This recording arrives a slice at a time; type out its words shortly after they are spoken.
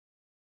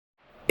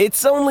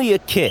It's only a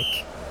kick,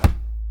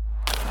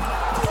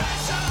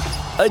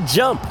 a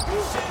jump,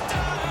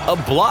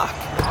 a block.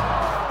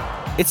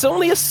 It's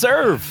only a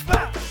serve.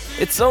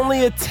 It's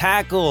only a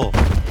tackle,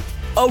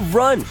 a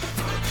run.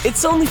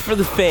 It's only for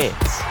the fans.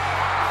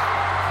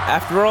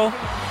 After all,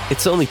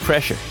 it's only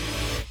pressure.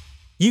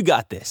 You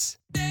got this.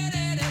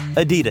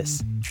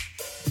 Adidas.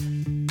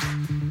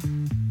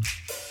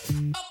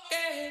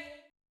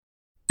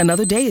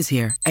 Another day is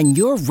here, and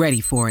you're ready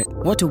for it.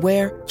 What to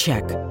wear?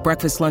 Check.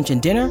 Breakfast, lunch, and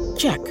dinner?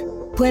 Check.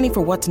 Planning for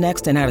what's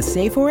next and how to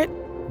save for it?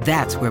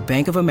 That's where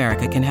Bank of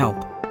America can help.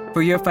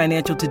 For your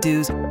financial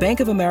to-dos, Bank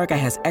of America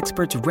has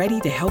experts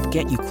ready to help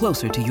get you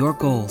closer to your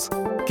goals.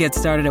 Get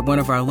started at one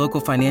of our local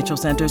financial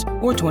centers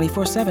or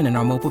 24/7 in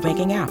our mobile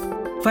banking app.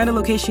 Find a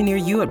location near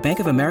you at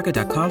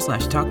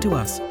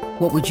bankofamerica.com/talktous.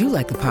 What would you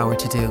like the power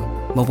to do?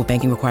 Mobile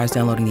banking requires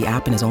downloading the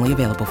app and is only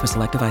available for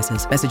select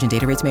devices. Message and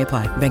data rates may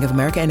apply. Bank of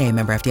America N.A.,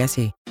 member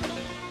FDIC.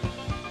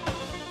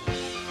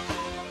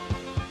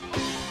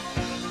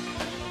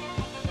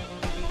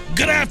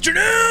 Good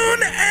afternoon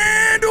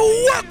and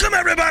welcome,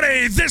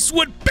 everybody. This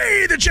would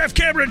be the Jeff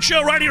Cameron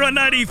Show right here on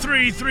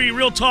 93.3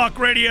 Real Talk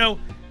Radio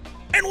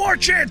and War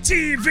Chant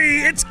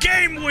TV. It's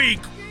game week.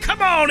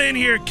 Come on in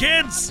here,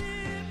 kids.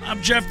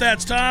 I'm Jeff,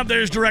 that's Tom.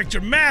 There's Director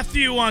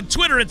Matthew. On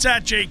Twitter, it's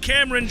at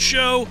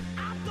JCameronShow.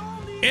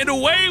 And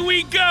away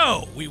we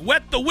go. We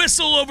wet the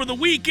whistle over the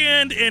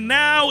weekend, and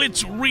now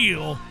it's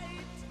real.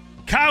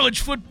 College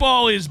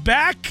football is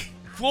back.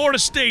 Florida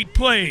State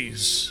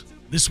plays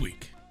this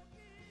week.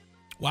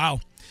 Wow.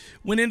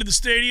 Went into the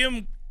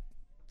stadium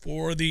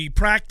for the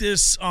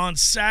practice on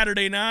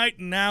Saturday night,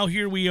 and now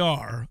here we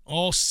are,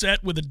 all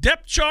set with a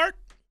depth chart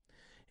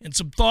and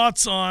some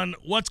thoughts on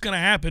what's going to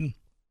happen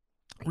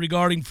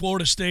regarding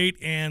Florida State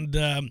and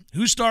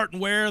who's starting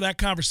where. That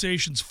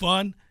conversation's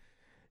fun.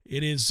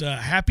 It is a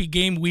happy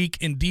game week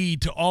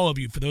indeed to all of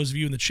you. For those of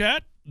you in the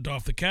chat,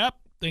 doff the cap,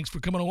 thanks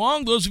for coming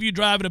along. Those of you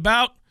driving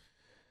about,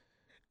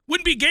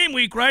 wouldn't be game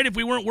week, right, if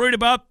we weren't worried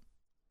about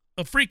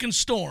a freaking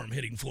storm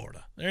hitting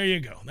Florida. There you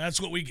go.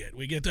 That's what we get.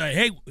 We get that,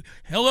 hey,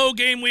 hello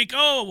game week.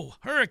 Oh,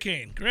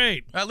 hurricane.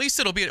 Great. At least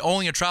it'll be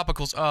only a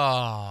tropicals.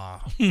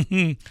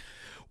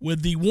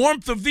 With the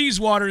warmth of these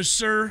waters,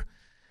 sir,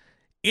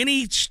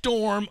 any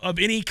storm of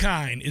any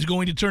kind is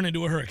going to turn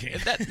into a hurricane.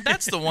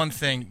 That's the one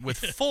thing, with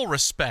full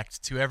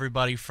respect to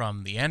everybody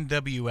from the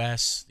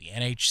NWS, the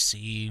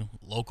NHC,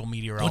 local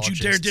meteorologists. Don't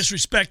you dare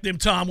disrespect them,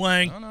 Tom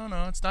Lang.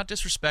 No. It's not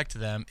disrespect to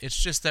them. It's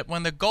just that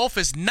when the Gulf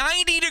is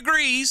 90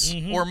 degrees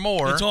or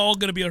more, it's all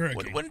going to be a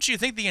hurricane. Wouldn't you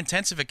think the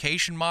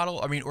intensification model,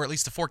 or at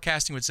least the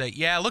forecasting would say,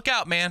 yeah, look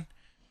out, man.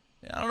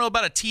 I don't know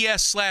about a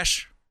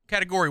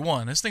TS/Category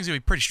 1. This thing's going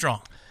to be pretty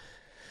strong.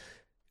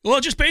 Well,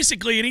 just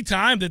basically any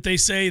time that they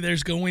say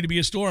there's going to be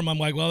a storm, I'm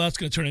like, well, that's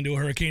going to turn into a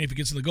hurricane if it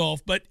gets in the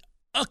Gulf. But,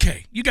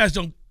 okay, you guys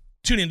don't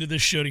tune into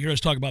this show to hear us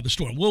talk about the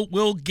storm.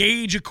 We'll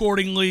gauge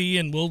accordingly,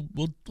 and we'll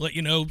let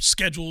you know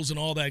schedules and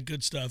all that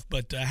good stuff.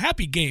 But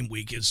happy game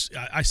week is,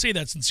 I say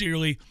that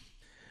sincerely.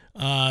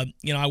 I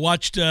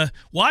watched and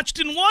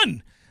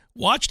won.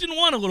 Watched and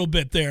won a little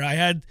bit there. I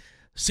had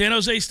San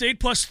Jose State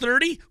plus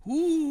 30.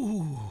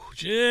 Ooh,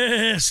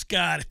 just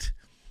got it.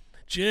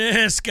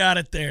 Just got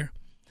it there.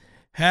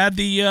 Had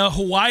the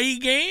Hawaii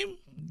game,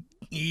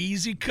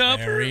 easy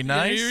cover. Very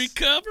nice. Very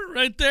cover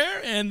right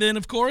there. And then,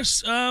 of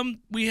course,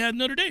 we had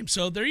Notre Dame.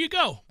 So there you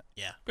go.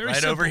 Yeah, very right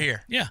simple. Over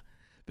here. Yeah,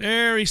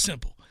 very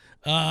simple.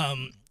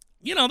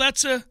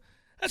 That's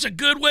a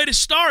good way to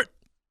start.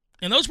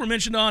 And those were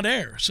mentioned on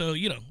air. So,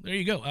 there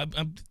you go.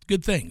 I'm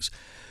good things.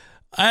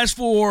 As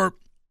for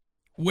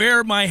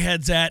where my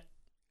head's at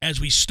as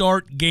we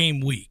start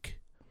game week,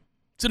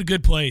 it's in a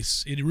good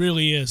place. It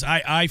really is.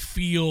 I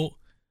feel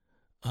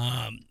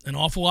an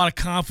awful lot of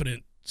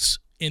confidence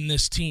in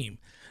this team.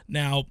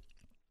 Now,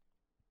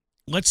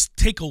 let's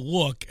take a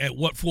look at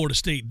what Florida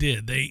State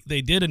did.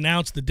 They did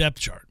announce the depth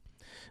chart.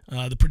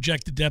 The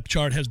projected depth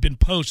chart has been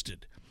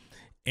posted.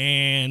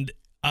 And,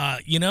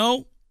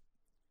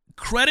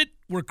 credit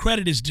where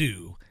credit is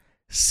due.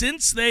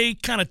 Since they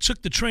kind of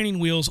took the training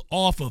wheels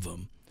off of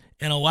him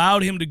and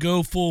allowed him to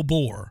go full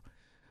bore,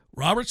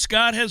 Robert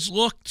Scott has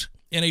looked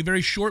in a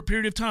very short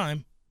period of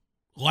time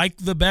like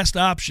the best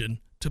option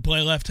to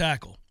play left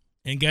tackle.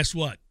 And guess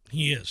what?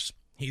 He is.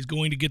 He's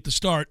going to get the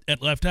start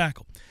at left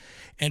tackle.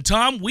 And,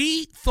 Tom,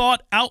 we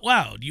thought out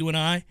loud, you and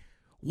I,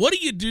 what do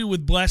you do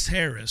with Bless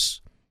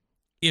Harris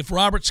if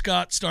Robert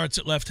Scott starts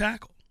at left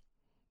tackle?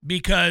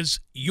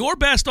 Because your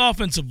best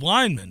offensive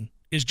lineman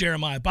is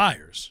Jeremiah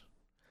Byers.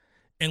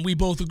 And we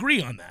both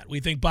agree on that. We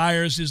think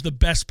Byers is the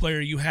best player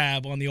you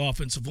have on the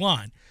offensive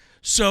line.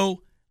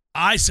 So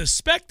I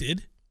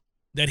suspected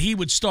that he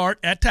would start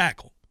at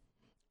tackle.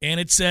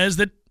 And it says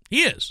that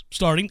he is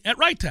starting at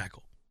right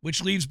tackle,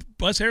 which leaves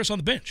Bless Harris on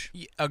the bench.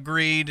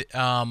 Agreed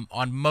on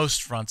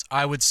most fronts.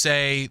 I would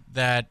say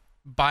that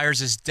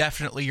Byers is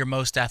definitely your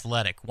most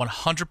athletic,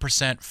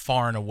 100%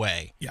 far and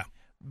away. Yeah.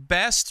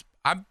 Best,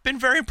 I've been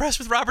very impressed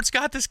with Robert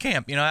Scott this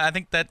camp. I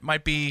think that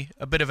might be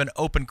a bit of an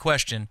open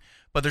question.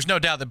 But there's no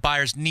doubt that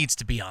Byers needs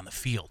to be on the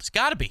field. He's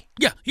got to be.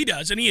 Yeah, he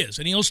does, and he is.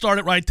 And he'll start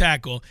at right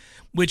tackle,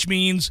 which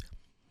means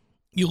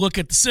you look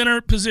at the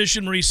center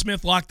position. Maurice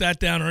Smith locked that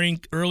down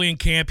early in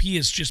camp. He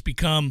has just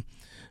become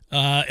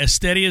as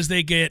steady as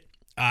they get.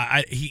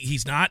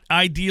 He's not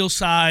ideal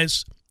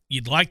size.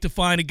 You'd like to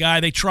find a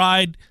guy. They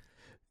tried.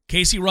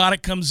 Casey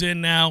Roddick comes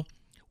in now.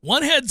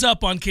 One heads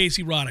up on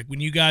Casey Roddick when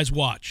you guys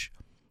watch.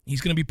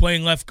 He's going to be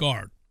playing left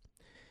guard.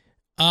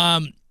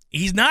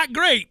 He's not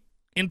great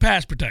in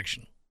pass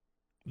protection.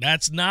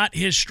 That's not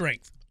his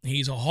strength.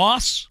 He's a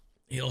hoss.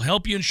 He'll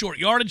help you in short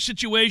yardage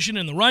situation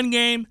in the run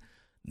game.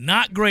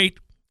 Not great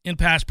in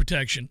pass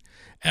protection.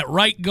 At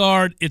right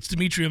guard, it's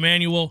Dimitri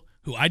Emmanuel,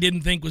 who I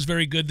didn't think was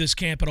very good this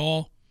camp at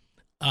all.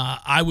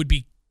 I would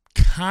be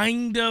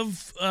kind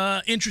of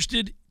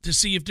interested to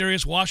see if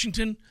Darius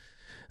Washington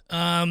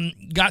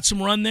got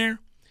some run there,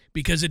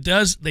 because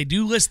they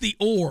do list the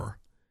or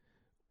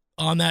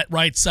on that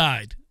right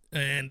side,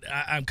 and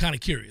I'm kind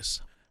of curious.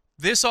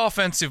 This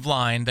offensive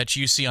line that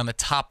you see on the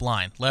top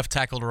line, left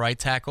tackle to right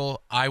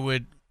tackle, I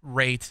would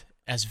rate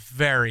as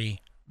very,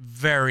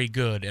 very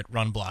good at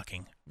run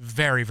blocking.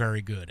 Very,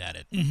 very good at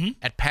it. Mm-hmm.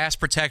 At pass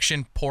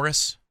protection,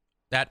 porous.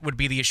 That would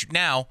be the issue.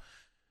 Now,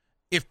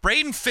 if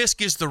Braden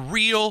Fisk is the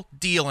real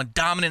deal and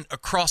dominant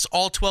across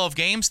all 12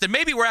 games, then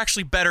maybe we're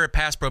actually better at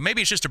pass pro.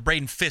 Maybe it's just a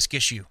Braden Fisk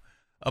issue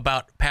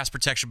about pass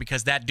protection,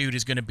 because that dude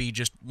is going to be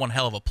just one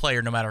hell of a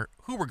player no matter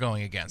who we're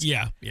going against.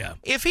 Yeah.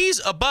 If he's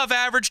above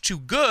average to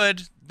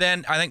good,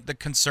 then I think the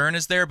concern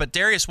is there. But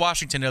Darius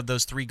Washington, of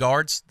those three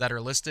guards that are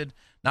listed,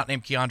 not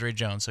named Keandre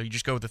Jones, so you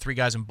just go with the three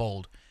guys in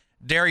bold,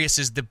 Darius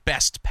is the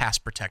best pass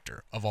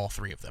protector of all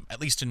three of them, at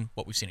least in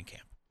what we've seen in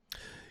camp.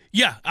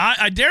 Yeah,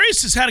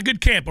 Darius has had a good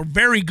camp, a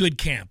very good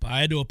camp. I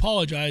had to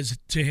apologize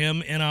to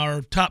him in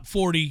our top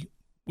 40,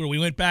 where we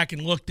went back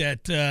and looked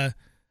at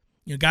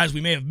guys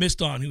we may have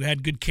missed on who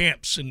had good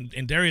camps,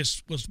 and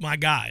Darius was my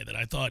guy that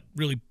I thought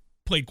really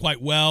played quite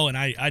well,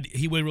 and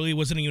he really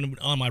wasn't even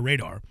on my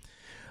radar.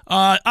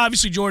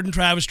 Obviously, Jordan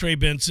Travis, Trey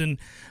Benson,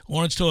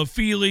 Lawrence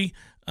Toafili,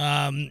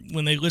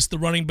 when they list the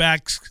running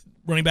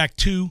back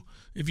 2,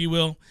 if you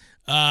will,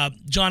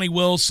 Johnny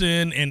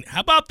Wilson, and how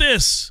about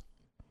this?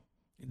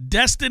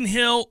 Destin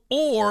Hill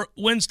or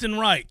Winston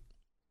Wright.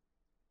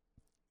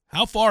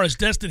 How far has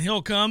Destin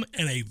Hill come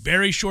in a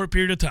very short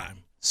period of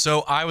time?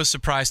 So I was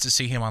surprised to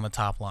see him on the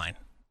top line.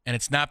 And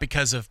it's not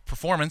because of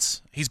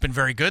performance. He's been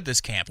very good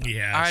this camp.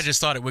 Yes. I just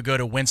thought it would go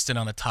to Winston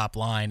on the top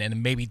line,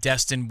 and maybe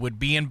Destin would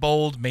be in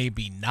bold,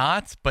 maybe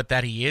not, but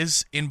that he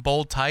is in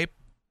bold type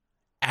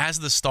as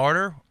the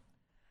starter,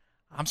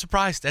 I'm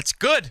surprised. That's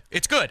good.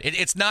 It's good.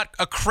 It's not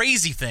a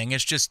crazy thing.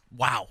 It's just,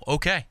 wow,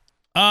 okay.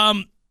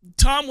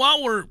 Tom,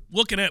 while we're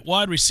looking at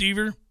wide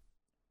receiver,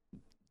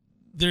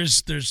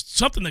 there's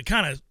something that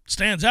kind of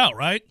stands out,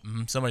 right?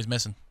 Somebody's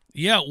missing.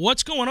 Yeah,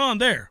 what's going on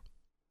there?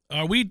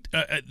 Are we?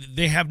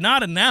 They have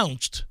not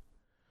announced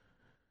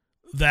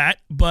that,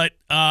 but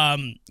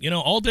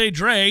All Day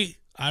Dre,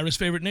 Ira's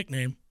favorite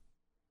nickname.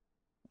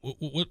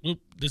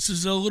 This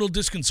is a little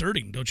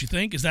disconcerting, don't you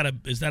think? Is that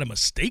a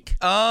mistake?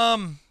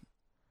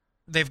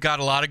 They've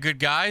got a lot of good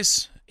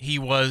guys. He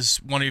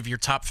was one of your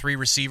top 3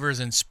 receivers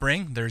in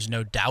spring. There's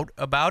no doubt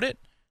about it.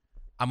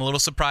 I'm a little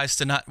surprised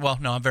to not. Well,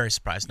 no, I'm very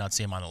surprised to not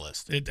see him on the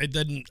list. It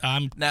didn't.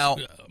 I'm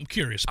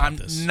curious about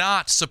this. I'm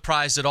not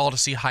surprised at all to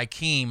see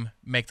Hakeem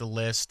make the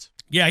list.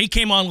 Yeah, he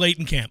came on late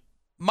in camp.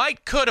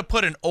 Mike could have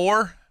put an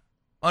or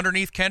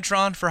underneath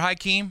Kentron for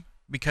Hakeem,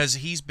 because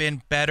he's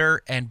been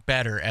better and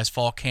better as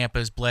fall camp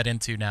has bled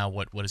into now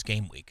what is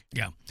game week.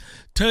 Yeah.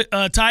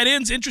 Tight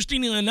ends,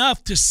 interestingly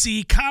enough, to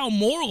see Kyle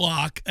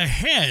Morlock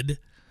ahead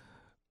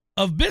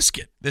of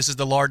Biscuit. This is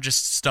the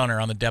largest stunner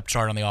on the depth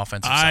chart on the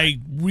offensive side. I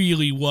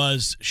really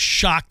was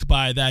shocked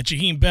by that.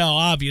 Jaheim Bell,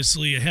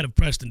 obviously, ahead of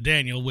Preston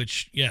Daniel,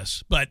 which,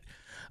 yes. But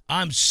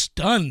I'm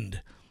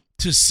stunned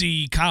to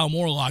see Kyle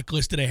Morlock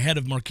listed ahead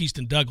of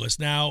Marquiston Douglas.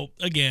 Now,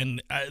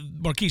 again,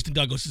 Marquiston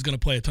Douglas is going to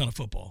play a ton of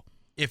football.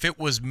 If it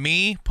was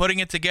me putting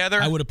it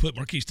together, I would have put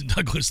Marquiston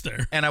Douglas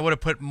there. And I would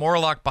have put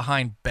Morlock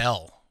behind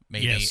Bell,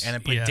 maybe, yes, and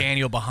then put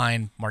Daniel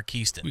behind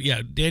Marquiston.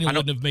 Yeah, Daniel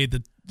wouldn't have made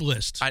the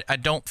list. I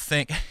don't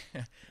think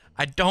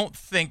I don't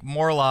think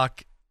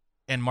Morlock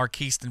and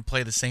Marquiston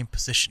play the same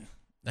position.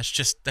 That's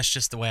just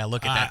the way I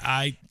look at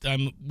that.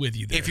 I'm with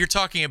you there. If you're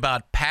talking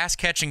about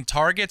pass-catching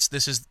targets,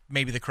 this is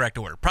maybe the correct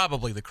order,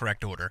 probably the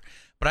correct order.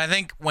 But I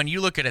think when you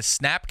look at a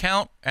snap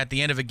count at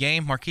the end of a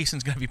game,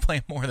 Marquiston's going to be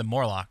playing more than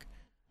Morlock,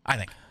 I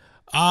think.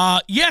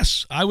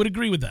 Yes, I would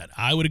agree with that.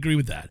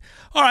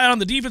 All right, on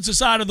the defensive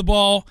side of the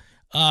ball,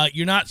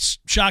 you're not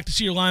shocked to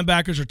see your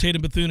linebackers are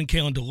Tatum Bethune and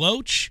Kalen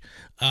DeLoach.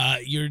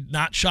 You're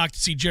not shocked to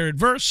see Jared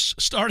Verse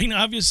starting,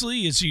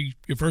 obviously. Is he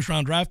your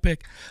first-round draft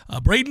pick?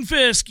 Braden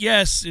Fisk,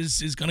 yes,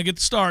 is going to get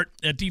the start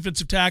at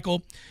defensive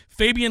tackle.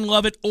 Fabian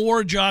Lovett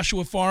or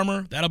Joshua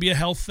Farmer, that'll be a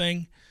health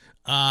thing.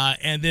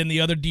 And then the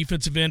other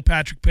defensive end,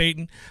 Patrick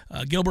Payton.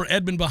 Gilbert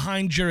Edmond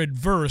behind Jared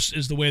Verse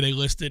is the way they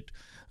list it.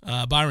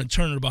 Byron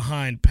Turner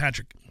behind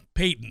Patrick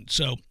Payton.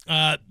 So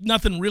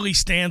nothing really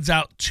stands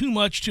out too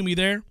much to me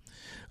there.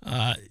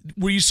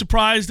 Were you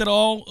surprised at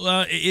all?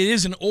 It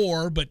is an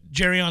or, but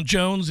Jerrion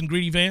Jones and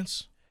Greedy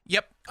Vance?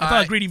 Yep. I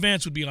thought Greedy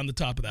Vance would be on the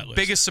top of that list.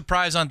 Biggest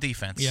surprise on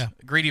defense. Yeah.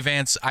 Greedy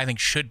Vance, I think,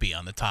 should be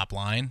on the top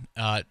line.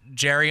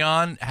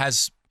 Jerrion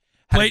has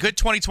had a good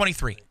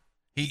 2023.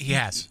 He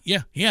has.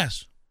 Yeah, he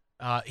has.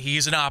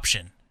 He's an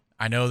option.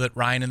 I know that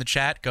Ryan in the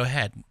chat, go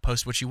ahead,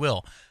 post what you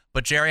will.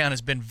 But Jerrion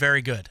has been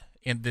very good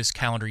in this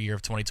calendar year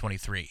of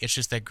 2023. It's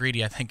just that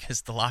Greedy, I think,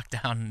 is the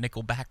lockdown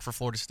nickel back for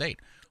Florida State.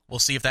 We'll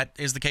see if that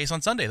is the case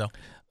on Sunday, though.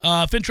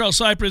 Fintrell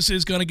Cypress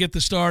is going to get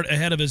the start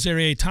ahead of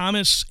Azareye'h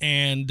Thomas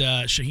and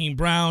Shaheem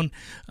Brown,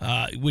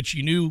 which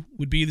you knew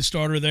would be the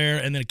starter there,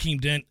 and then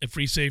Akeem Dent at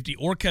free safety,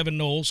 or Kevin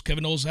Knowles.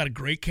 Kevin Knowles had a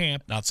great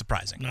camp. Not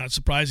surprising. Not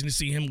surprising to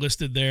see him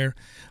listed there.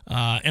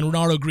 And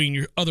Renardo Green,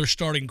 your other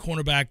starting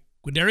cornerback.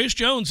 Quindarius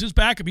Jones, his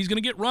backup, he's going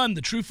to get run.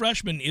 The true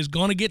freshman is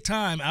going to get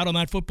time out on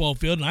that football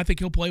field, and I think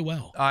he'll play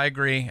well. I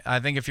agree. I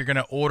think if you're going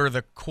to order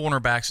the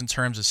cornerbacks in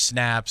terms of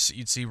snaps,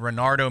 you'd see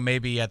Renardo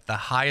maybe at the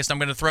highest. I'm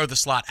going to throw the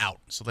slot out,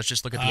 so let's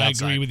just look at the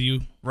outside. I agree with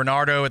you.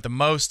 Renardo at the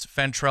most,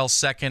 Fentrell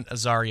second,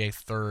 Azareye'h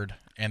third,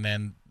 and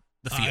then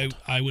the field.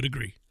 I would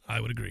agree.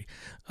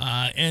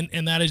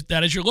 And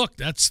that is your look.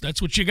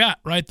 That's what you got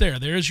right there.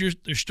 There's your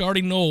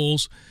starting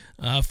Knowles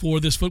for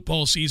this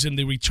football season.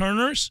 The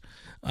returners,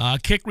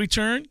 kick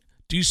return,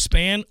 Deuce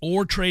Spann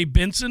or Trey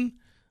Benson.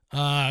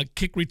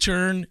 Kick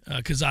return,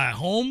 Keziah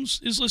Holmes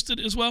is listed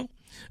as well.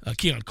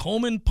 Keon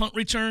Coleman, punt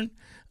return,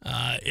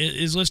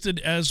 is listed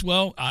as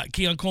well.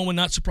 Keon Coleman,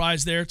 not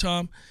surprised there,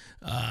 Tom.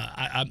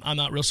 I'm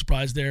not real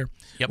surprised there.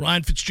 Yep.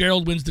 Ryan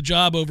Fitzgerald wins the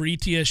job over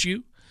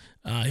ETSU.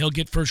 He'll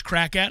get first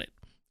crack at it.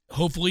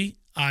 Hopefully,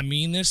 I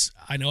mean this.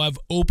 I know I've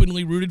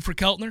openly rooted for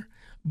Keltner,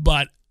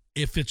 but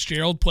if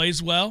Fitzgerald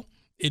plays well,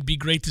 it'd be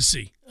great to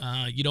see.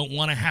 You don't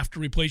want to have to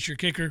replace your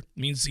kicker. It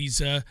means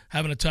he's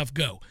having a tough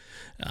go.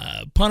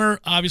 Punter,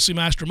 obviously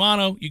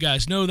Mastromano. You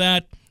guys know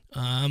that.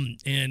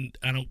 And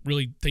I don't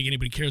really think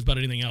anybody cares about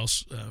anything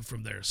else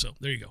from there. So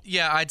there you go.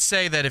 Yeah, I'd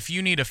say that if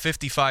you need a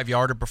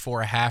 55-yarder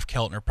before a half,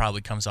 Keltner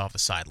probably comes off the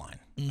sideline.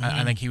 Mm-hmm.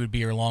 I think he would be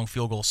your long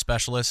field goal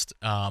specialist.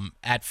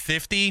 At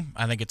 50,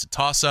 I think it's a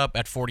toss-up.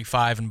 At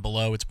 45 and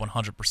below, it's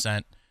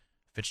 100%.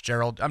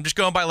 Fitzgerald, I'm just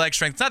going by leg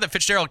strength. It's not that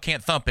Fitzgerald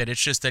can't thump it.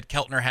 It's just that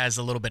Keltner has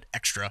a little bit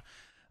extra,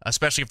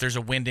 especially if there's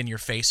a wind in your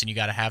face and you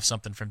got to have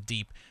something from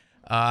deep.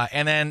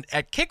 And then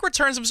at kick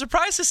returns, I'm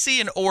surprised to see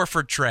an or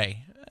for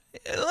Trey.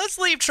 Let's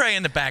leave Trey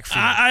in the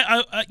backfield.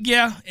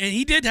 Yeah, and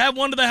he did have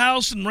one to the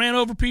house and ran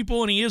over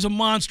people, and he is a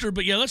monster.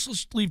 But, yeah,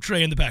 let's leave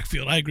Trey in the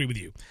backfield. I agree with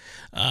you.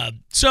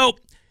 So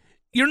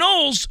your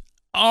Knowles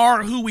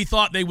are who we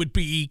thought they would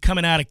be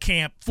coming out of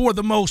camp for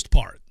the most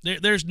part.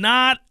 There's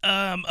not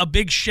a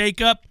big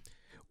shakeup.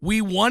 We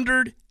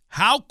wondered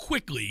how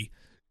quickly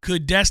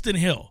could Destin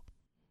Hill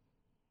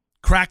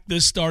crack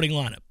this starting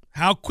lineup?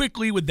 How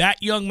quickly would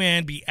that young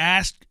man be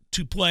asked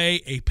to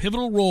play a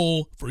pivotal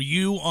role for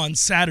you on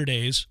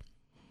Saturdays,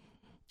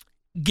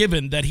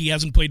 given that he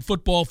hasn't played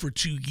football for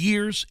 2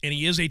 years and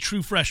he is a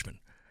true freshman?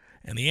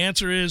 And the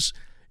answer is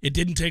it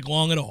didn't take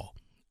long at all.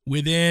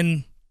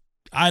 Within,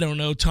 I don't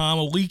know, Tom,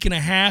 a week and a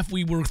half,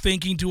 we were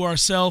thinking to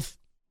ourselves,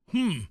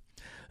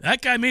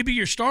 that guy may be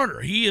your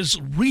starter. He is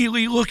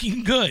really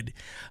looking good.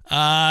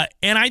 And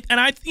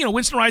I,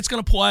 Winston Wright's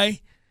going to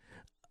play.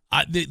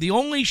 The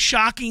only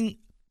shocking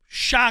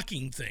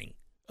thing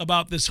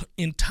about this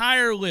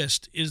entire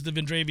list is the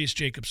Vendravius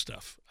Jacobs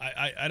stuff.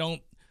 I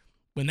don't.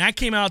 When that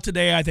came out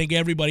today, I think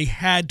everybody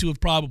had to have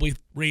probably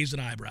raised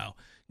an eyebrow,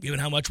 given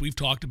how much we've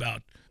talked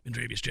about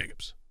Vendravius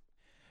Jacobs.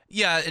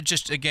 Yeah, it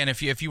just, again,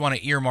 if you want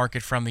to earmark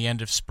it from the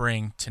end of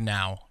spring to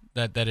now,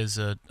 that is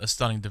a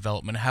stunning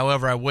development.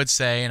 However, I would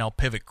say, and I'll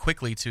pivot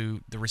quickly to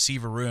the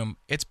receiver room,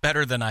 it's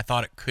better than I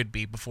thought it could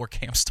be before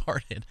camp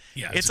started.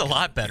 Yeah, it's a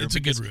lot better. It's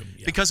a good room.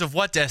 Yeah. Because of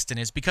what Destin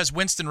is, because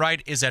Winston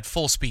Wright is at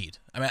full speed.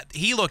 I mean,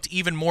 he looked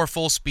even more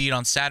full speed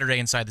on Saturday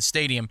inside the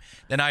stadium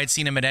than I had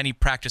seen him at any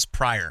practice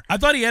prior. I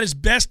thought he had his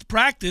best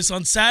practice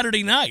on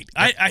Saturday night.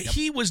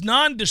 He was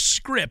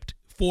nondescript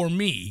for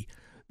me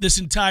this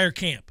entire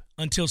camp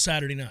until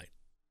Saturday night.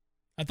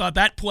 I thought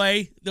that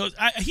play,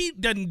 he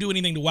doesn't do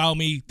anything to wow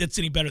me that's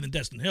any better than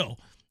Destin Hill,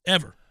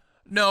 ever.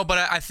 No, but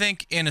I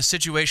think in a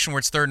situation where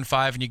it's 3rd and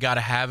 5 and you got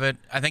to have it,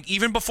 I think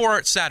even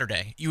before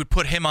Saturday, you would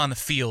put him on the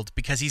field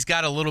because he's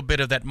got a little bit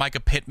of that Micah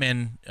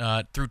Pittman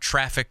through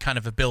traffic kind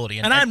of ability.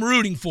 And I'm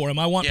rooting for him.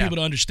 I want people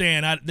to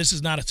understand this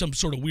is not some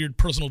sort of weird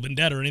personal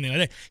vendetta or anything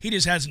like that. He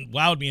just hasn't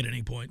wowed me at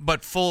any point.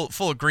 But full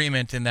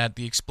agreement in that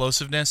the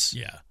explosiveness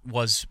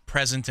was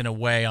present in a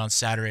way on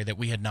Saturday that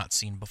we had not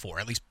seen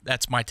before. At least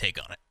that's my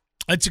take on it.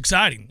 It's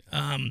exciting.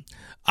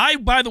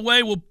 By the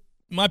way,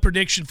 my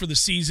prediction for the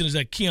season is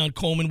that Keon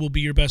Coleman will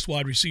be your best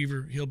wide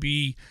receiver. He'll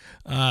be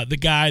the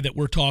guy that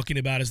we're talking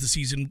about as the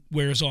season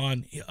wears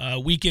on.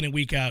 Week in and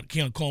week out,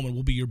 Keon Coleman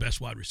will be your best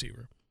wide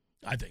receiver,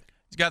 I think.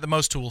 He's got the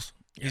most tools.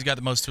 He's got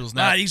the most tools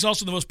now. He's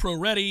also the most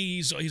pro-ready.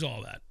 He's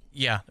all that.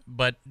 Yeah,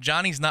 but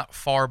Johnny's not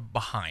far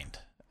behind.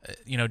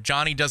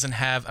 Johnny doesn't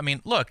have – I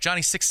mean, look,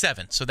 Johnny's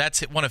 6'7", so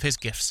that's one of his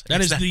gifts.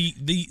 That is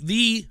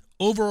the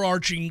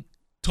overarching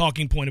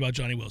talking point about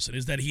Johnny Wilson,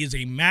 is that he is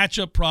a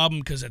matchup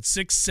problem because at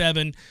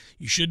 6'7",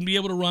 you shouldn't be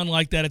able to run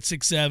like that at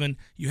 6'7".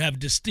 You have a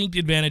distinct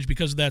advantage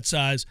because of that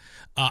size.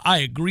 I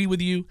agree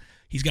with you.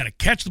 He's got to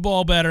catch the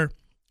ball better,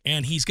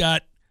 and he's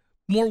got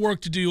more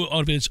work to do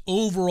of his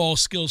overall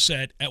skill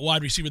set at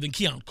wide receiver than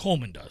Keon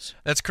Coleman does.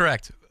 That's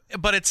correct.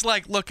 But it's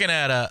like looking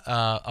at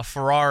a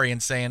Ferrari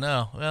and saying,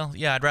 oh, well,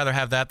 yeah, I'd rather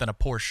have that than a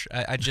Porsche.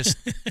 I just,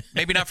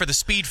 maybe not for the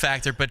speed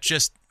factor, but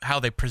just how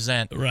they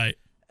present. Right.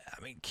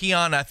 I mean,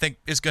 Keon, I think,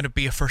 is going to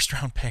be a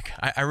first-round pick.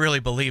 I really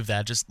believe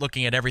that, just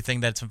looking at everything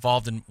that's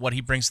involved and what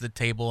he brings to the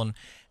table, and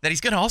that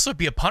he's going to also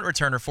be a punt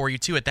returner for you,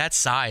 too, at that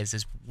size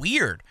is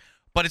weird.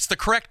 But it's the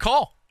correct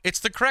call. It's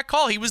the correct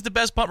call. He was the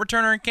best punt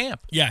returner in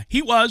camp. Yeah,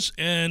 he was,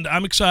 and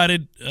I'm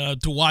excited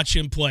to watch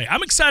him play.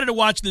 I'm excited to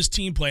watch this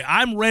team play.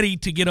 I'm ready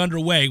to get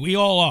underway. We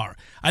all are.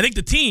 I think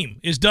the team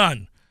is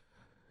done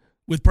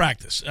with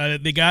practice.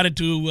 They got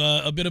into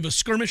a bit of a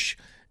skirmish,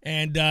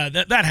 and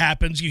that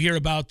happens. You hear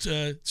about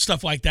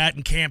stuff like that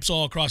in camps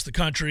all across the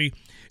country.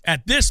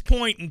 At this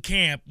point in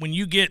camp, when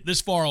you get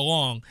this far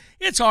along,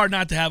 it's hard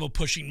not to have a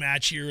pushing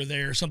match here or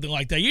there or something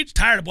like that. You're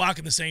tired of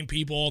blocking the same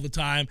people all the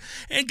time,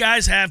 and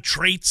guys have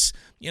traits.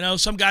 You know,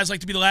 some guys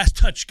like to be the last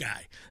touch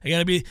guy. They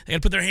got to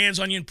put their hands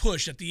on you and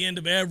push at the end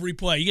of every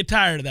play. You get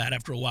tired of that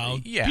after a while.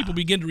 Yeah. People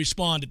begin to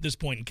respond at this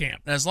point in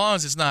camp. And as long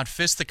as it's not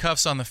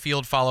fisticuffs on the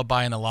field followed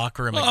by in the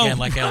locker room again,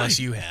 like right.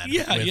 LSU had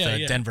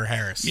with Denver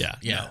Harris.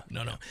 Yeah.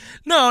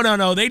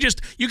 No. They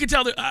just, you can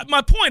tell that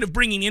my point of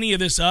bringing any of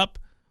this up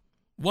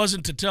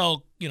wasn't to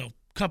tell,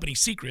 company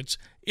secrets.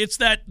 It's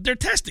that they're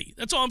testy.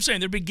 That's all I'm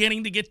saying. They're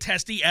beginning to get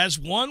testy, as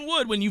one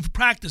would when you've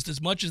practiced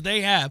as much as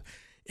they have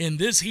in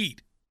this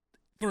heat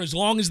for as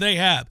long as they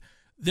have.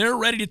 They're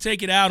ready to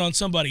take it out on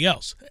somebody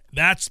else.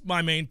 That's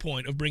my main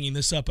point of bringing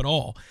this up at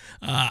all.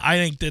 I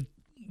think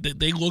that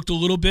they looked a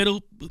little bit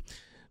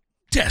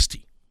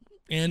testy.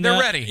 And they're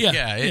ready.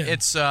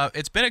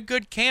 It's been a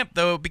good camp,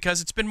 though,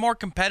 because it's been more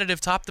competitive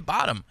top to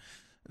bottom.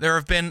 There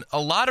have been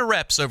a lot of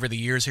reps over the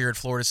years here at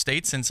Florida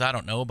State since,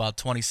 about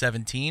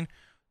 2017,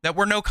 that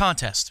were no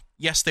contest.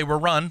 Yes, they were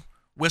run,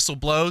 whistle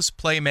blows,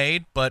 play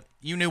made, but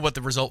you knew what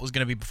the result was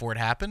going to be before it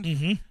happened.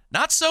 Mm-hmm.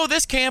 Not so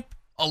this camp.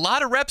 A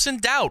lot of reps in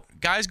doubt.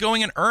 Guys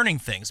going and earning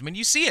things. I mean,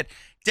 you see it.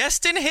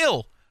 Destin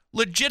Hill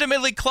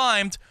legitimately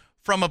climbed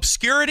from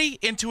obscurity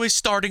into a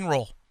starting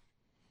role.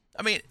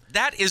 I mean,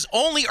 that is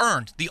only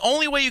earned. The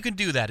only way you can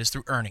do that is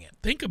through earning it.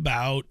 Think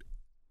about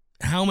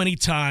how many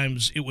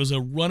times it was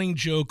a running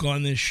joke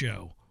on this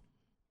show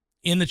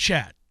in the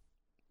chat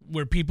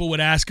where people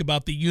would ask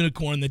about the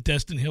unicorn that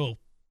Destin Hill,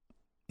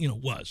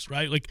 was,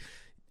 right? Like,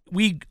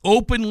 we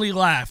openly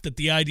laughed at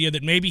the idea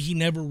that maybe he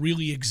never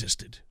really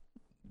existed,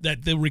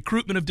 that the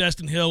recruitment of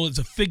Destin Hill is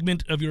a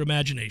figment of your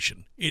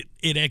imagination.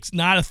 It's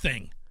not a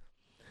thing,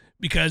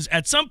 because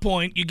at some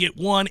point you get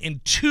 1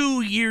 and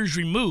 2 years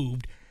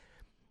removed.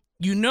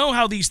 You know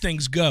how these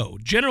things go.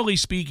 Generally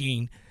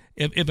speaking,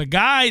 if a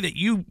guy that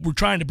you were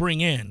trying to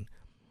bring in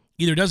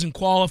either doesn't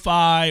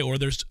qualify or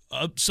there's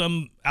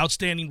some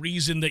outstanding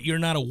reason that you're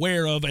not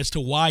aware of as to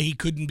why he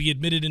couldn't be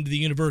admitted into the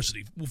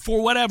university,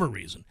 for whatever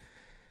reason,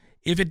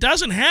 if it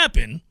doesn't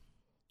happen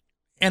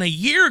and a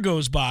year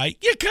goes by,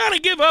 you kind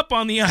of give up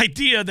on the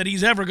idea that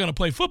he's ever going to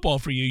play football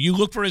for you. You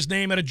look for his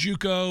name at a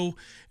JUCO,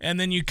 and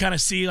then you kind of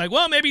see, like,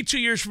 well, maybe 2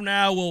 years from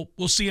now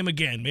we'll see him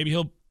again. Maybe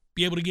he'll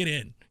be able to get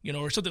in,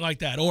 or something like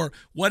that. Or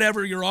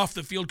whatever your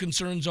off-the-field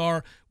concerns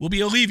are will be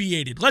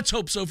alleviated. Let's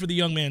hope so for the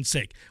young man's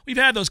sake. We've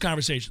had those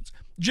conversations.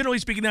 Generally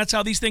speaking, that's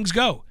how these things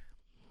go.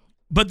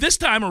 But this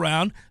time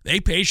around, they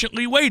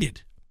patiently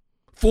waited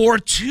for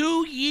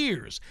 2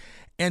 years.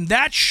 And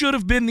that should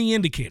have been the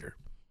indicator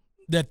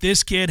that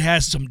this kid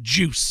has some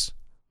juice.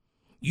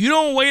 You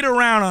don't wait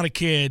around on a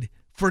kid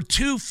for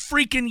 2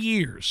 freaking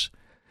years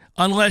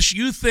unless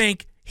you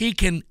think he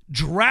can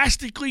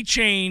drastically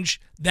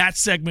change that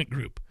segment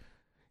group.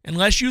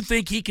 Unless you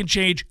think he can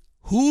change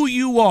who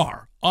you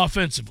are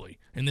offensively,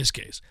 in this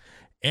case.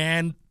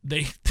 And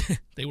they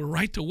were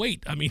right to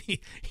wait. I mean,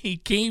 he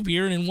came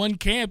here, and in one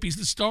camp, he's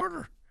the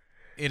starter.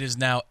 It is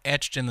now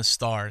etched in the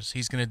stars.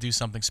 He's going to do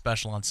something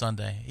special on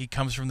Sunday. He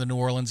comes from the New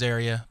Orleans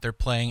area. They're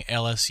playing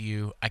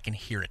LSU. I can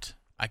hear it.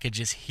 I could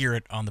just hear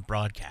it on the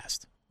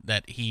broadcast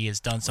that he has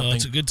done something.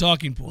 That's a good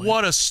talking point.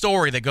 What a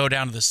story. They go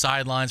down to the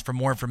sidelines for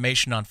more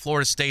information on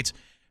Florida State's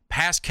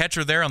pass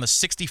catcher there on the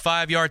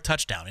 65-yard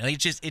touchdown.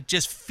 It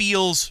just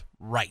feels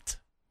right.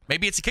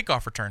 Maybe it's a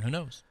kickoff return. Who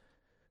knows?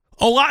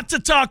 A lot to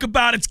talk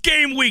about. It's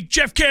game week.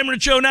 Jeff Cameron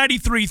Show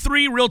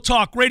 93.3 Real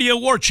Talk Radio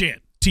War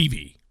Chant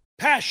TV.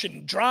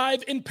 Passion,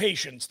 drive, and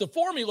patience. The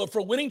formula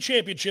for winning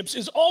championships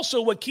is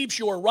also what keeps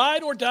your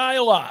ride or die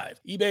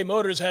alive. eBay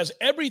Motors has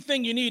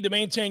everything you need to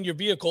maintain your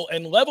vehicle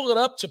and level it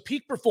up to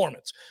peak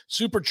performance.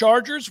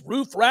 Superchargers,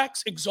 roof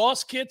racks,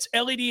 exhaust kits,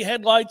 LED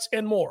headlights,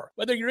 and more.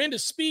 Whether you're into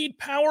speed,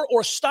 power,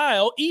 or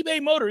style,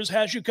 eBay Motors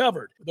has you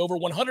covered. With over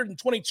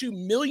 122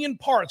 million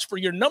parts for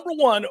your number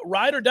one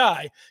ride or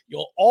die,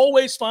 you'll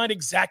always find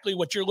exactly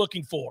what you're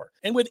looking for.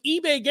 And with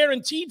eBay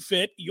Guaranteed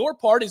Fit, your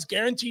part is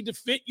guaranteed to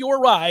fit your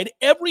ride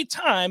every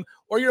time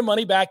or your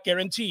money back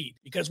guaranteed.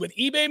 Because with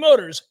eBay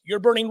Motors, you're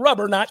burning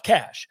rubber, not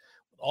cash.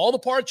 With all the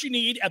parts you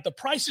need at the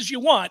prices you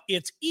want,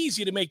 it's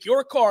easy to make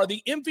your car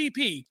the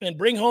MVP and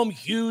bring home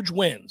huge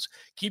wins.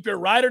 Keep your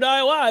ride or die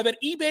alive at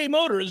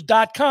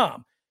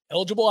ebaymotors.com.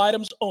 Eligible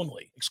items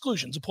only.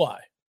 Exclusions apply.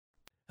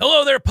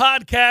 Hello there,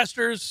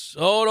 podcasters.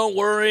 Oh, don't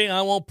worry.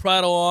 I won't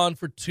prattle on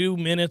for 2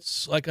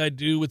 minutes like I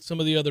do with some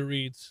of the other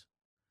reads.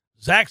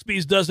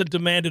 Zaxby's doesn't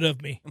demand it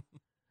of me.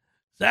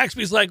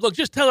 Zaxby's like, look,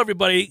 just tell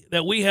everybody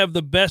that we have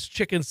the best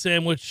chicken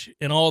sandwich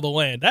in all the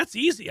land. That's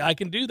easy. I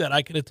can do that.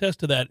 I can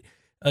attest to that.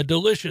 A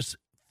delicious,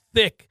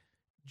 thick,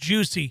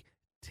 juicy,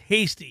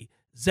 tasty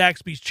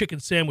Zaxby's chicken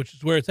sandwich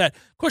is where it's at.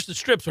 Of course, the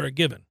strips are a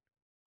given.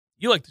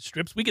 You like the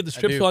strips. We get the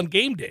strips on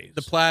game days.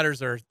 The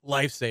platters are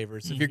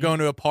lifesavers. Mm-hmm. If you're going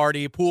to a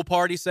party, a pool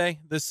party, say,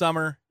 this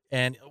summer,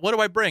 and what do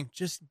I bring?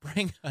 Just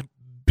bring a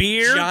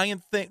beer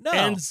giant thing. No.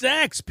 And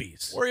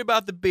Zaxby's. Worry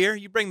about the beer.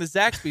 You bring the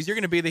Zaxby's, you're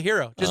going to be the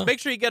hero. Just make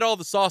sure you get all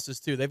the sauces,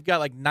 too. They've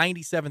got like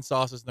 97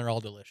 sauces, and they're all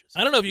delicious.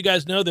 I don't know if you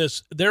guys know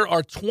this. There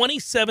are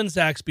 27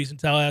 Zaxby's in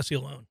Tallahassee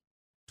alone.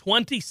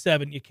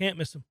 27. You can't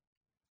miss them.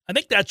 I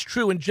think that's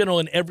true in general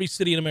in every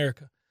city in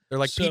America. They're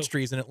like peach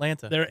trees in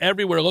Atlanta. They're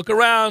everywhere. Look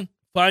around.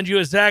 Find you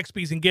a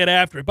Zaxby's and get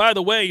after it. By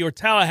the way, your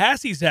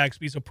Tallahassee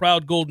Zaxby's a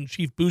proud Golden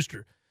Chief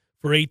booster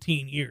for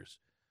 18 years.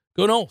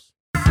 Go Noles.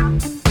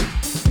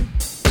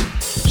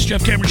 It's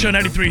Jeff Cameron Show,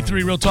 93.3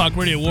 Real Talk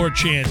Radio, War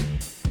Chant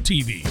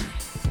TV.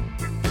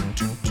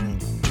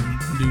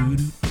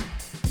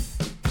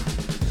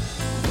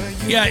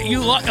 Yeah,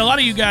 a lot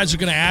of you guys are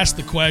going to ask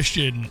the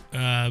question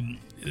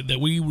that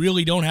we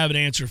really don't have an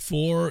answer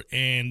for,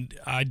 and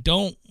I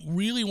don't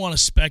really want to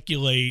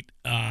speculate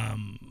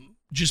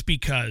just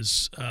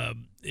because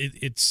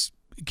it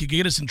could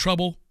get us in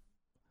trouble.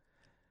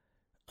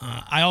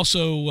 I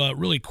also,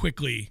 really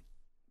quickly,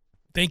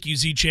 thank you,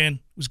 Z-Chan. It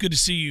was good to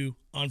see you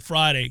on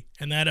Friday,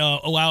 and that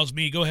allows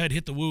me, go ahead,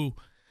 hit the woo.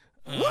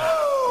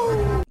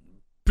 Woo!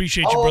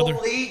 Appreciate you, brother.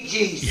 Holy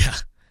Jesus. Yeah.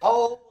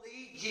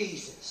 Holy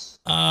Jesus.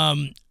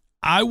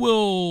 I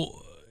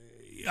will,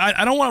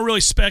 I don't want to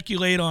really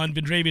speculate on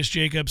Vendravius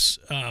Jacobs.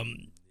 I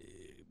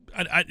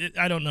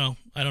don't know.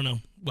 I don't know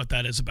what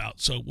that is about.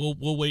 So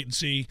we'll wait and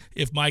see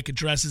if Mike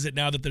addresses it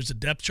now that there's a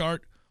depth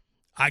chart.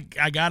 I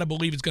got to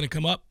believe it's going to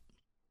come up.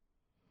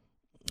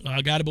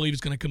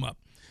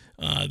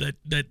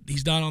 That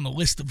he's not on the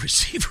list of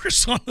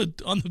receivers on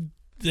the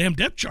damn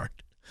depth chart.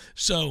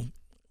 So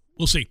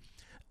we'll see.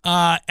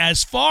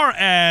 As far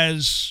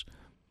as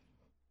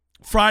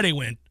Friday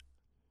went,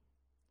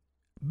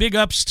 big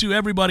ups to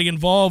everybody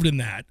involved in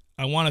that.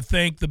 I want to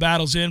thank the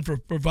Battles Inn for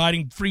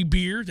providing free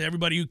beer to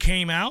everybody who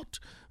came out.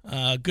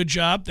 Good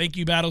job. Thank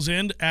you, Battles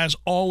Inn. As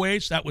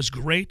always, that was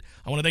great.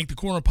 I want to thank the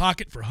Corner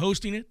Pocket for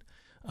hosting it,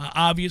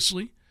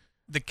 obviously.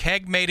 The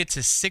keg made it to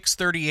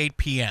 6:38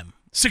 p.m.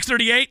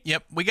 6:38?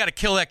 Yep. We got to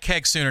kill that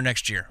keg sooner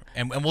next year,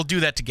 and we'll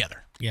do that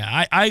together.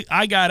 Yeah,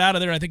 I got out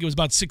of there, I think it was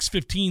about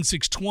 6:15,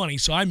 6:20,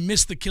 so I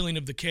missed the killing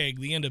of the keg,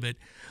 the end of it,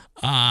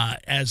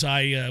 as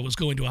I was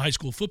going to a high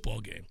school football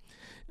game.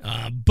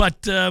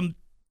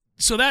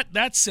 So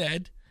that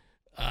said,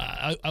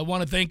 I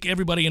want to thank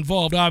everybody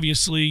involved.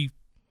 Obviously,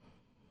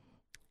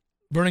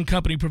 Vernon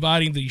Company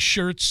providing the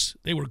shirts.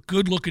 They were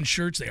good-looking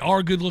shirts. They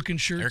are good-looking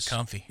shirts. They're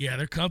comfy. Yeah,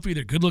 they're comfy.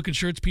 They're good-looking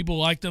shirts. People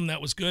liked them.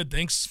 That was good.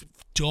 Thanks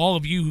to all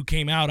of you who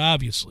came out,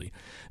 obviously.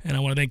 And I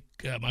want to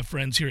thank my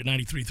friends here at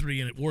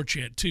 93.3 and at War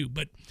Chant, too.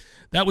 But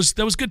that was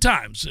good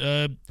times.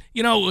 It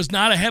was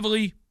not a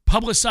heavily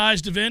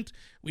publicized event.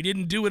 We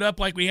didn't do it up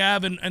like we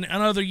have in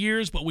other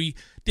years, but we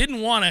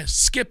didn't want to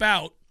skip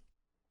out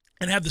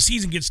and have the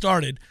season get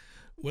started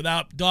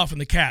without doffing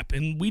the cap,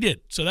 and we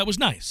did. So that was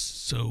nice.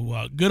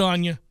 So good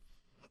on you,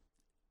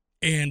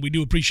 and we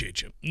do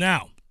appreciate you.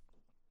 Now,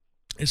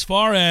 as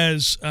far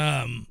as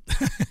the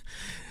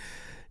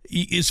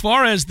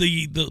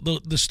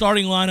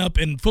starting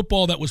lineup and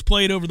football that was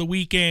played over the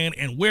weekend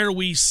and where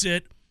we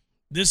sit,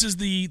 this is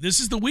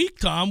the week,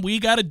 Tom. We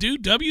got to do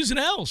W's and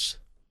L's.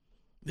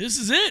 This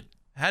is it.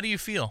 How do you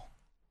feel?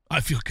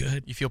 I feel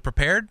good. You feel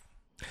prepared?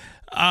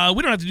 We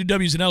don't have to do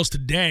W's and L's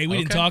today. We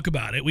didn't talk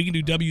about it. We can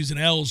do W's and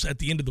L's at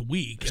the end of the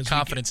week. There's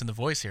confidence in the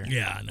voice here.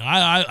 Yeah, no,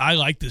 I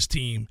like this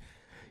team.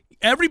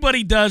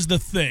 Everybody does the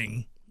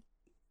thing.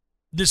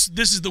 This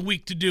is the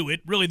week to do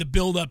it. Really, the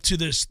build up to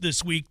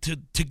this week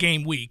to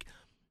game week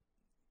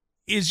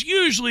is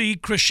usually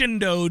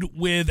crescendoed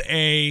with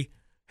a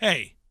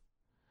hey.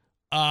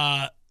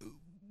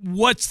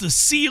 What's the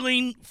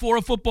ceiling for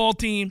a football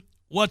team?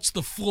 What's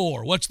the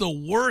floor? What's the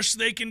worst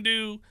they can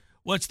do?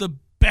 What's the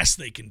best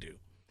they can do?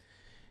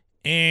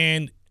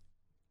 And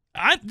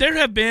I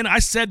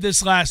said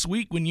this last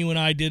week when you and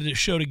I did a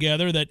show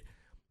together, that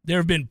there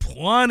have been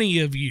plenty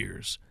of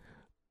years.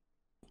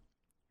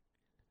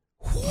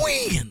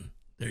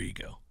 There you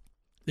go.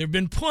 There have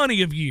been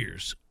plenty of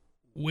years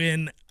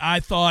when I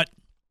thought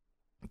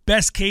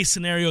best case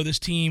scenario, this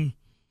team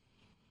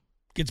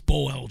gets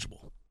bowl eligible.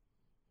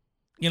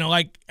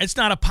 Like it's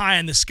not a pie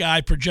in the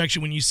sky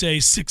projection when you say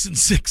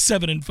 6-6,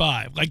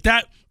 7-5. Like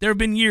that, there have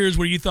been years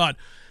where you thought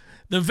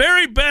The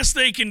very best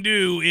they can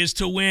do is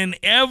to win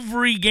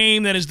every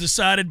game that is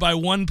decided by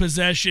one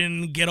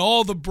possession, get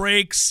all the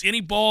breaks, any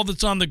ball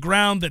that's on the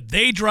ground that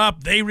they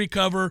drop, they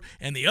recover,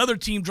 and the other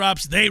team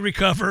drops, they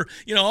recover.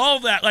 All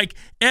that. Like,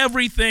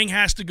 everything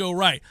has to go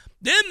right.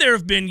 Then there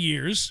have been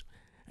years,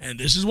 and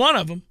this is one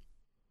of them,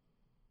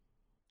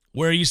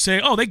 where you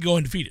say, oh, they could go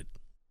undefeated.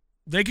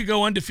 They could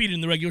go undefeated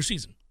in the regular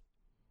season.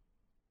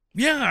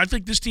 Yeah, I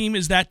think this team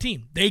is that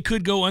team. They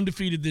could go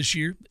undefeated this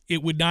year.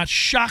 It would not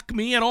shock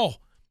me at all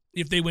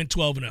if they went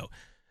 12-0.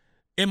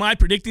 Am I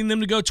predicting them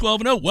to go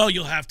 12-0? Well,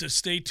 you'll have to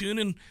stay tuned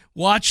and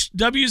watch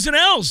W's and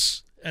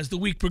L's as the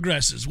week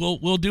progresses.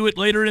 We'll do it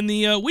later in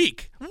the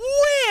week.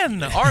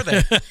 When are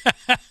they?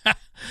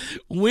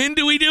 When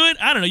do we do it?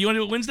 I don't know. You want to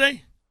do it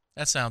Wednesday?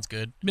 That sounds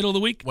good. Middle of the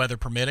week? Weather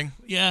permitting.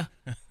 Yeah.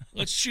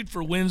 Let's shoot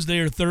for Wednesday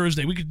or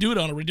Thursday. We could do it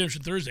on a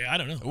Redemption Thursday. I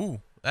don't know.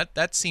 Ooh,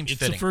 that seems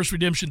fitting. It's the first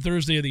Redemption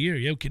Thursday of the year.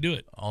 Yeah, we could do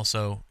it.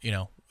 Also,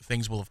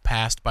 things will have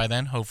passed by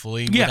then,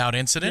 hopefully, without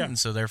incident. Yeah. And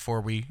so,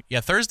 therefore,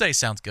 Thursday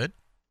sounds good.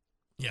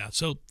 Yeah,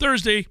 so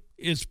Thursday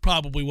is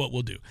probably what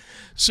we'll do.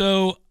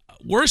 So,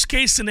 worst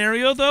case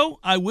scenario, though,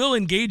 I will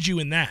engage you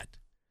in that.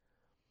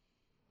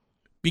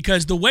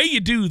 Because the way you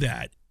do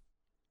that,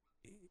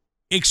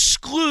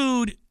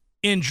 exclude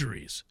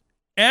injuries.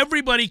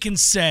 Everybody can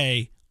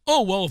say,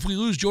 oh, well, if we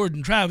lose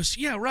Jordan Travis,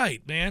 yeah,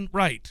 right, man,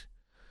 right.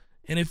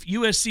 And if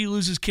USC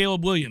loses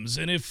Caleb Williams,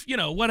 and if,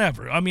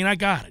 whatever, I mean, I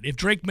got it. If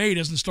Drake May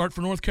doesn't start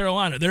for North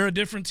Carolina, they're a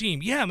different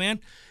team. Yeah, man,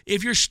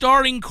 if your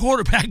starting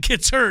quarterback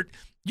gets hurt,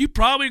 you're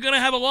probably going to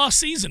have a lost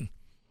season.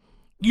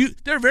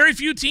 There are very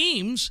few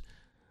teams,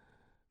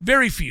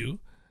 very few,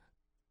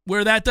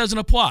 where that doesn't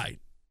apply.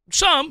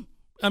 Some,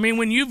 I mean,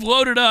 when you've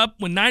loaded up,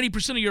 when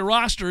 90% of your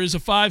roster is a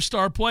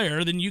five-star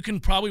player, then you can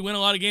probably win a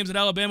lot of games at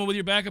Alabama with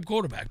your backup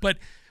quarterback. But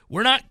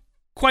we're not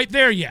quite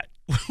there yet.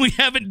 We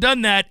haven't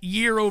done that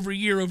year over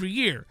year over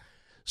year.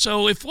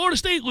 So if Florida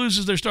State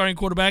loses their starting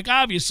quarterback,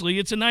 obviously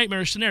it's a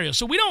nightmare scenario.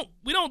 So we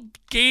don't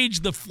gauge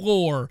the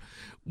floor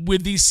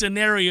with these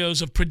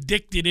scenarios of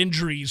predicted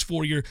injuries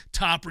for your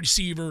top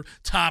receiver,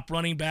 top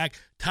running back,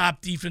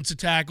 top defensive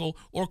tackle,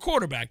 or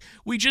quarterback.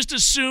 We just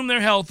assume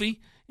they're healthy,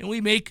 and we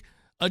make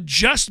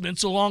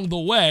adjustments along the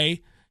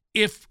way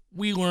if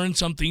we learn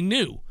something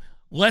new.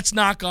 Let's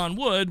knock on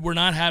wood, we're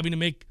not having to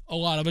make a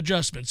lot of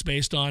adjustments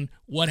based on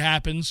what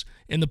happens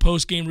in the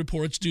post-game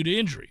reports due to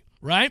injury,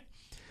 right?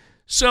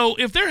 So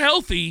if they're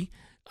healthy,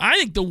 I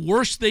think the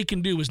worst they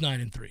can do is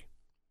 9-3.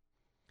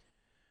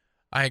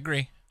 I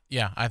agree.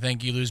 Yeah, I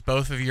think you lose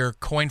both of your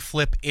coin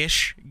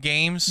flip-ish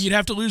games. You'd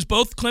have to lose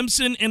both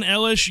Clemson and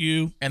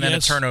LSU. And then a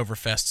turnover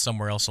fest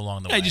somewhere else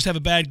along the way. You just have a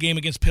bad game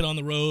against Pitt on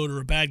the road or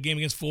a bad game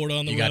against Florida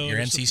on the road. You got your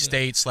NC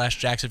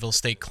State/Jacksonville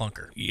State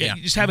clunker. Yeah.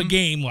 You just have a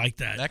game like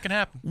that. That can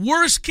happen.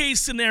 Worst case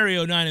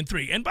scenario,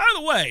 9-3. And by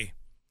the way,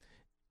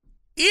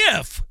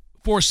 if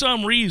for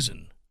some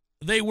reason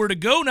they were to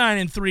go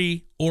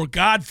 9-3 or,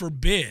 God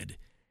forbid,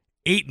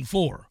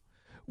 8-4,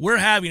 we're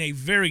having a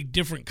very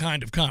different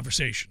kind of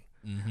conversation.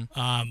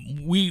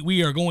 Mm-hmm.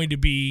 We are going to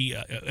be,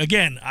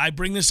 again, I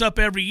bring this up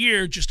every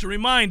year just to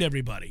remind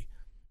everybody,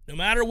 no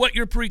matter what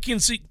your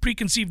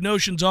preconceived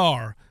notions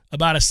are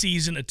about a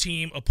season, a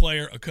team, a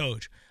player, a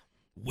coach,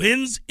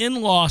 wins and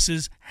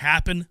losses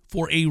happen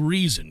for a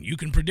reason. You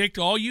can predict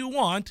all you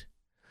want,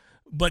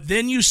 but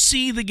then you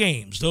see the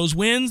games. Those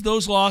wins,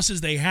 those losses,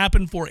 they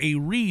happen for a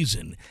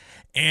reason,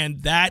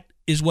 and that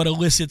is what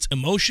elicits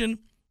emotion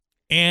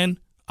and,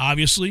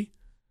 obviously,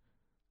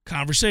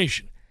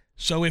 conversation.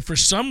 So if for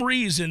some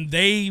reason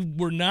they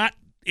were not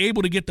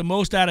able to get the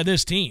most out of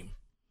this team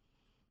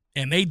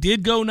and they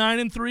did go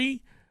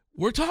 9-3,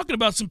 we're talking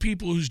about some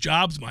people whose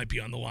jobs might be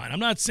on the line. I'm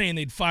not saying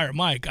they'd fire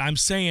Mike. I'm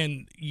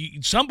saying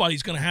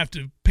somebody's going to have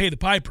to pay the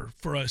piper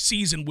for a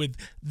season with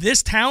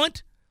this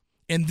talent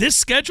and this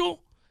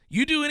schedule.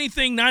 You do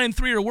anything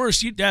 9-3 or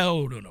worse,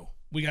 no.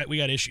 We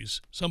got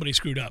issues. Somebody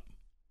screwed up.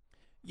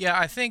 Yeah,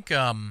 I think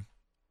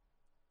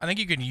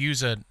you can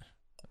use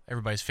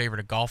everybody's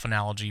favorite golf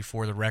analogy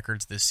for the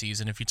records this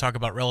season. If you talk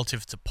about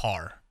relative to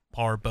par,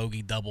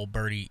 bogey, double,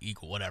 birdie,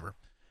 equal, whatever.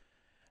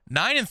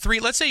 9-3.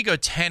 Let's say you go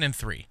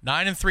 10-3,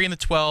 9-3 in the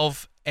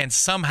 12, and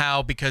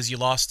somehow because you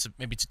lost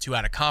maybe to two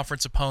out of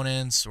conference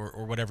opponents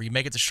or whatever, you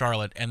make it to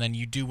Charlotte, and then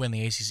you do win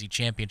the ACC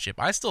championship.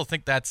 I still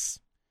think that's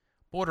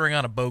bordering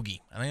on a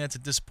bogey. I think that's a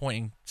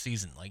disappointing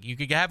season. Like, you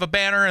could have a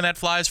banner and that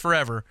flies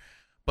forever,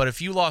 but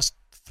if you lost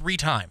 3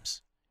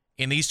 times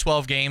in these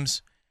 12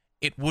 games,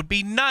 it would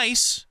be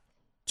nice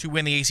to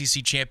win the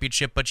ACC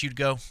championship, but you'd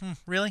go,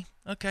 really?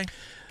 Okay.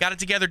 Got it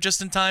together just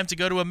in time to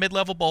go to a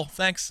mid-level bowl.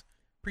 Thanks.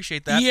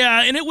 Appreciate that.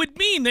 Yeah, and it would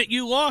mean that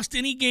you lost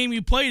any game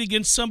you played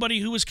against somebody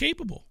who was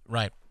capable.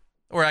 Right.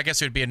 Or I guess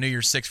it would be a New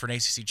Year's Six for an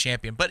ACC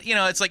champion. But,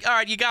 it's like, all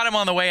right, you got him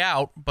on the way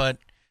out, but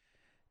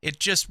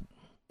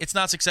it's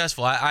not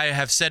successful. I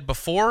have said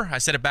before, I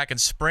said it back in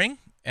spring,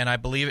 and I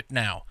believe it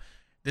now.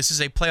 This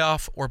is a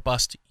playoff or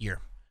bust year.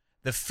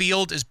 The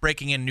field is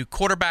breaking in new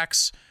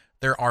quarterbacks.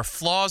 There are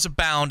flaws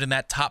abound in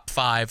that top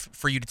 5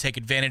 for you to take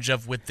advantage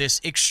of with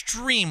this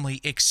extremely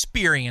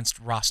experienced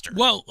roster.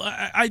 Well,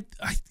 I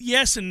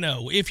yes and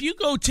no. If you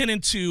go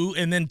 10-2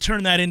 and then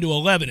turn that into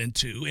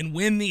 11-2 and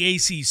win the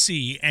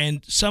ACC,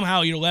 and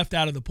somehow you're left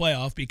out of the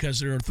playoff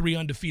because there are 3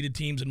 undefeated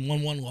teams and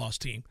 1 one-loss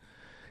team,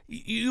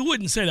 you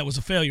wouldn't say that was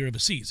a failure of a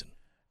season.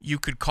 You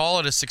could call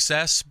it a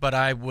success, but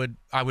I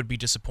would be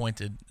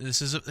disappointed.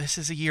 This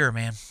is a year,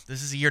 man.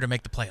 This is a year to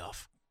make the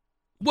playoff.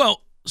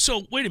 Well,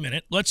 so wait a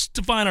minute. Let's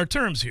define our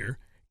terms here.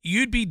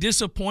 You'd be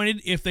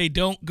disappointed if they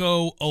don't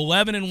go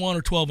 11-1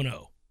 or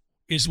 12-0,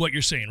 is what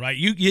you're saying, right?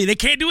 They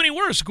can't do any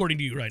worse, according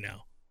to you, right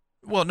now.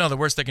 Well, no, the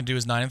worst they can do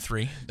is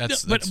 9-3.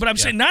 But I'm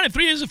saying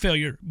 9-3 is a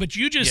failure. But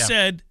you just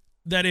said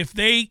that if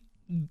they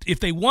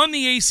won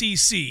the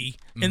ACC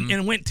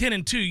and went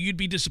 10-2, you'd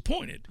be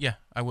disappointed. Yeah,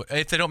 I would.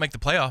 If they don't make the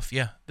playoff,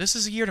 yeah, this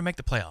is a year to make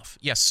the playoff.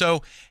 Yes.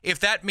 So if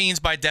that means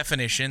by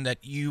definition that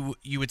you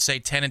would say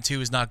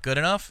 10-2 is not good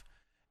enough.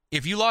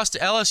 If you lost to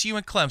LSU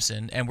and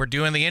Clemson and we're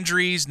doing the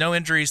injuries, no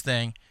injuries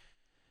thing,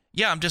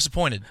 yeah, I'm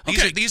disappointed.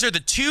 These are the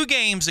 2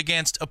 games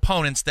against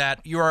opponents that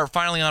you are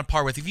finally on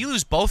par with. If you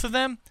lose both of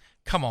them,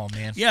 come on,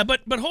 man. Yeah,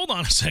 but hold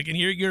on a second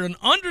here. You're an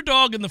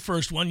underdog in the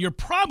first one. You're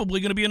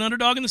probably going to be an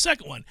underdog in the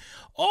second one.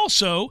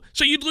 Also,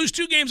 so you'd lose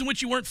 2 games in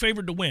which you weren't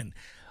favored to win.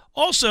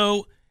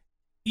 Also,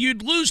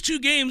 you'd lose 2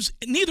 games,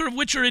 neither of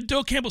which are at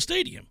Doak Campbell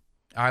Stadium.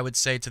 I would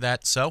say to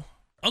that, so.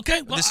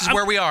 Okay, well, this is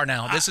where we are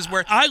now. This is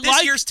where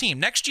this year's team.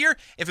 Next year,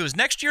 if it was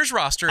next year's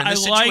roster in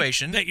this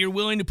situation, that you're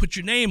willing to put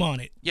your name on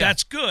it. Yeah.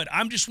 That's good.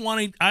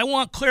 I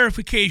want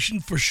clarification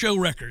for show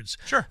records.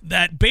 Sure.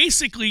 That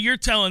basically you're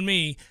telling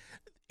me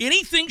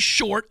anything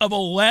short of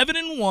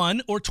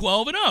 11-1 or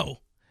 12-0,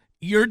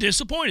 you're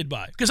disappointed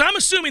by. Because I'm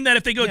assuming that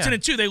if they go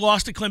 10-2, they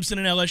lost to Clemson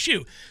and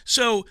LSU.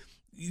 So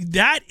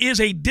that is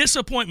a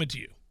disappointment to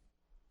you.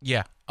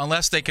 Yeah.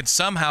 Unless they can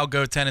somehow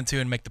go 10-2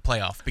 and make the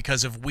playoff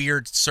because of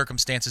weird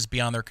circumstances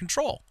beyond their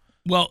control.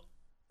 Well,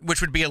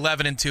 which would be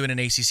 11-2 in an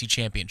ACC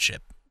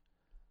championship.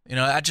 You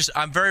know,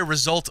 I'm very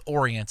result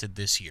oriented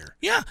this year.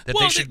 Yeah, that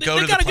they should go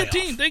to the playoff. They got a good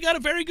team. They got a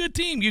very good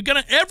team. You're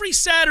gonna every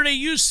Saturday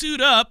you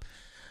suit up.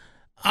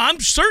 I'm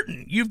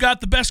certain you've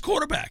got the best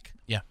quarterback.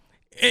 Yeah.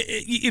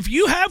 If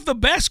you have the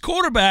best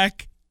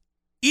quarterback,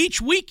 each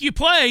week you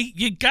play,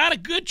 you got a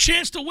good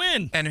chance to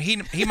win. And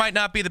he might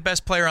not be the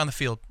best player on the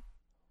field.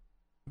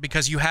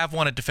 Because you have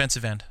one at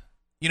defensive end.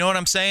 You know what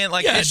I'm saying?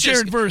 Like, it's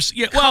Jared Verse.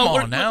 Yeah, come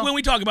on now. When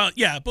we talk about,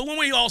 but when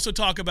we also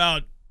talk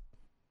about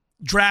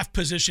draft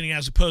positioning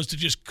as opposed to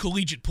just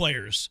collegiate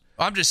players.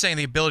 I'm just saying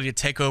the ability to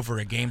take over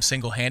a game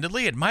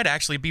single-handedly, it might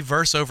actually be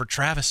Verse over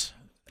Travis.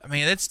 I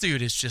mean, this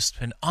dude has just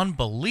been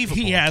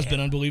unbelievable. He has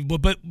been unbelievable,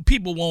 but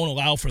people won't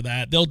allow for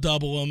that. They'll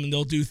double him and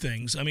they'll do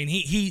things. I mean,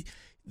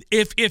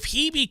 if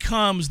he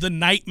becomes the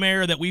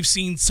nightmare that we've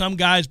seen some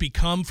guys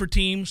become for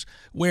teams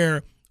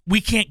where we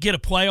can't get a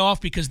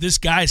playoff because this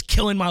guy's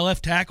killing my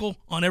left tackle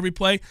on every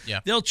play. Yeah.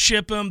 They'll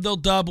chip him. They'll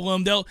double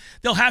him. They'll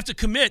have to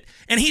commit,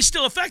 and he's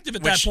still effective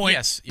at that point.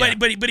 Yes, yeah.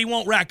 But he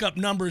won't rack up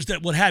numbers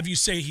that would have you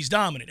say he's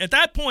dominant. At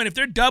that point, if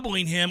they're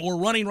doubling him or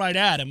running right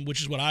at him,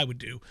 which is what I would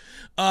do,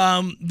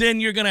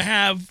 then you're going to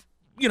have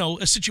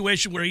a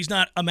situation where he's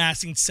not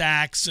amassing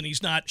sacks and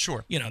he's not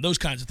those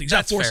kinds of things.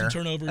 That's not forcing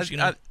fair. Turnovers.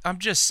 I'm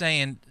just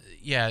saying,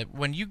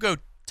 when you go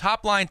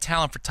top-line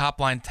talent for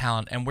top-line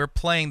talent, and we're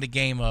playing the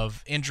game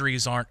of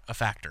injuries aren't a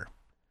factor.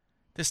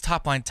 This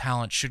top-line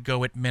talent should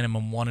go at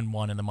minimum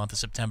 1-1 in the month of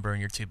September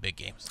in your 2 big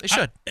games. They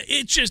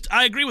should.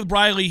 I agree with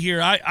Briley here.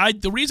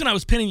 The reason I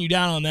was pinning you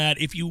down on that,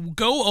 if you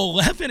go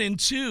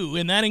 11-2,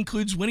 and that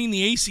includes winning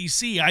the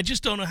ACC, I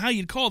just don't know how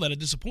you'd call that a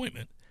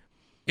disappointment.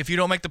 If you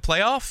don't make the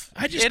playoff,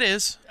 it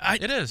is.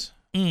 It is.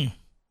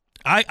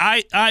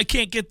 I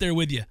can't get there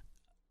with you.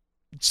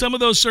 Some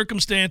of those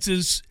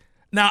circumstances.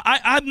 Now,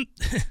 I'm.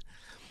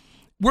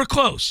 We're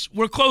close.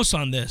 We're close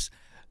on this.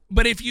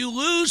 But if you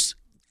lose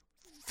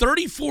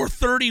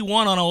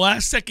 34-31 on a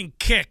last-second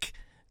kick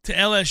to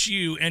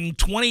LSU and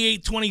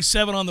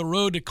 28-27 on the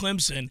road to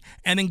Clemson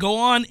and then go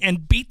on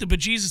and beat the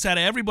bejesus out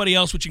of everybody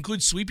else, which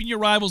includes sweeping your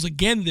rivals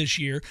again this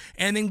year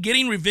and then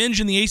getting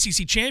revenge in the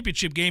ACC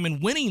championship game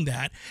and winning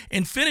that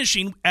and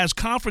finishing as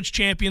conference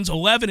champions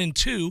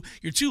 11-2,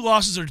 your 2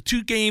 losses are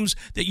 2 games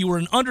that you were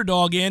an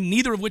underdog in,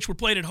 neither of which were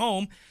played at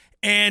home,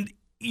 and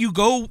you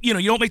go, you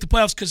don't make the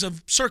playoffs because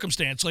of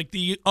circumstance, like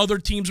the other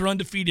teams are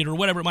undefeated or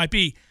whatever it might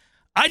be.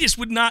 I just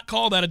would not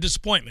call that a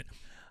disappointment.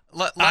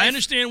 I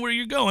understand where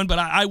you're going, but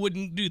I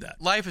wouldn't do that.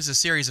 Life is a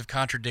series of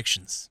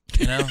contradictions,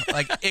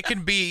 Like, it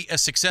can be a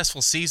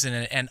successful season,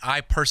 and I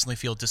personally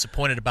feel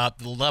disappointed about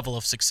the level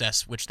of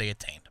success which they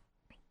attained.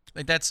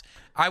 Like,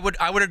 I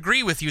would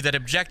agree with you that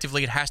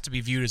objectively it has to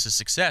be viewed as a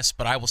success,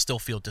 but I will still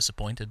feel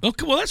disappointed.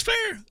 Okay, well, that's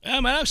fair.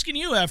 I'm asking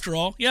you after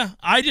all. Yeah,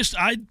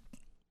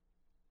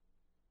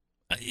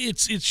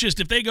 It's just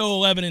if they go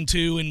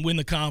 11-2 and win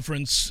the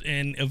conference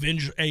and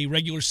avenge a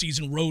regular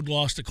season road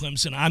loss to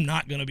Clemson, I'm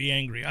not going to be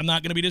angry. I'm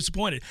not going to be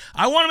disappointed.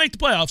 I want to make the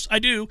playoffs. I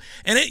do.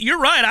 And you're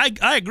right.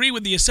 I agree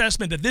with the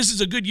assessment that this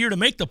is a good year to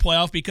make the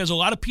playoff because a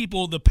lot of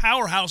people, the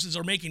powerhouses,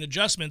 are making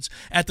adjustments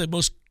at the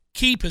most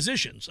key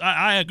positions.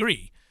 I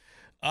agree.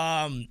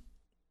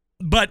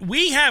 But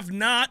we have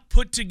not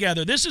put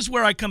together, this is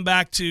where I come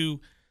back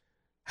to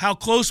how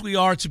close we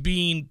are to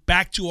being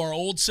back to our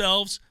old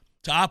selves,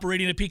 to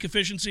operating at peak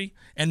efficiency,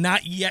 and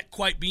not yet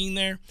quite being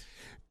there.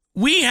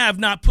 We have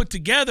not put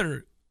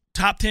together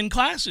top 10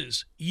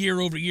 classes year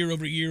over year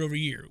over year over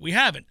year. We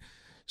haven't.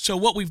 So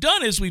what we've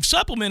done is we've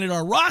supplemented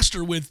our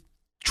roster with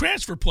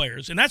transfer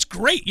players, and that's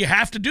great. You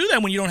have to do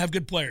that when you don't have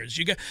good players.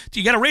 You got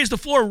to raise the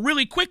floor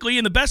really quickly,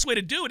 and the best way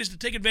to do it is to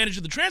take advantage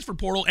of the transfer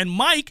portal. And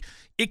Mike,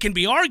 it can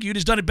be argued,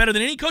 has done it better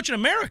than any coach in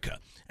America.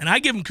 And I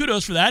give him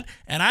kudos for that,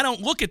 and I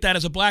don't look at that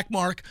as a black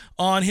mark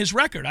on his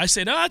record. I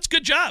say, no, that's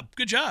good job.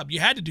 Good job. You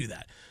had to do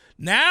that.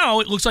 Now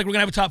it looks like we're going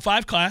to have a top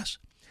 5 class.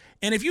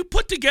 And if you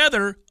put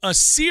together a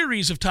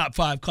series of top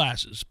 5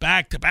 classes,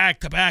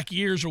 back-to-back-to-back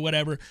years or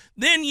whatever,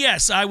 then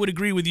yes, I would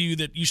agree with you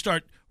that you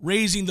start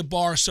raising the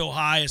bar so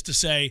high as to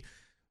say,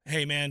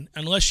 hey, man,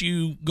 unless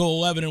you go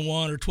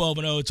 11-1 or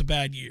 12-0, it's a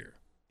bad year.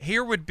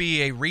 Here would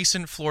be a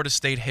recent Florida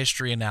State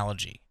history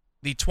analogy.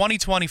 The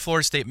 2020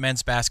 Florida State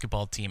men's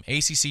basketball team,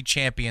 ACC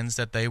champions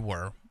that they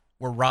were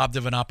robbed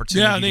of an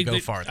opportunity to go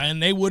farther.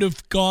 And they would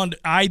have gone,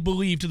 I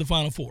believe, to the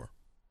Final Four.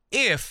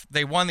 If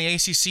they won the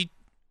ACC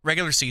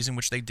regular season,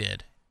 which they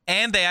did,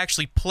 and they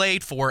actually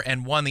played for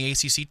and won the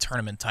ACC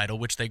tournament title,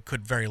 which they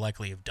could very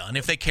likely have done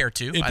if they cared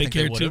to. If they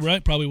cared to,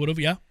 right? Probably would have,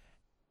 yeah.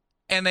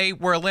 And they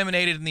were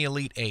eliminated in the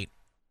Elite Eight.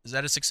 Is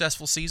that a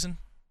successful season?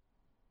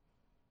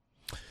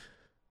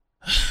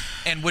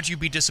 And would you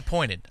be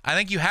disappointed? I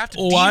think you have to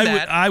deem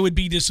that. I would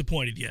be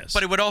disappointed, yes.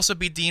 But it would also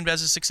be deemed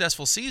as a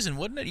successful season,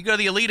 wouldn't it? You go to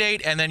the Elite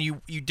Eight, and then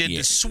you did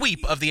the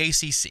sweep of the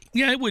ACC.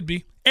 Yeah, it would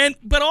be.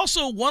 But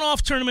also,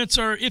 one-off tournaments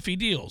are iffy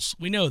deals.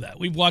 We know that.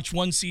 We've watched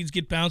 1 seeds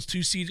get bounced,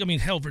 2 seeds. I mean,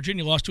 hell,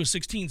 Virginia lost to a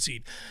 16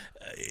 seed.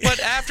 But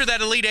after that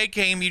Elite Eight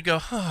came, you'd go,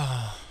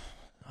 oh,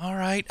 all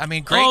right. I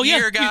mean, great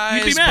year,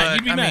 guys. You'd be mad.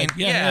 But, You'd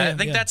be mad. I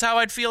think that's how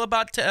I'd feel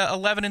about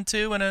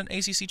 11-2 in an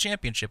ACC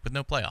championship with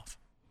no playoff.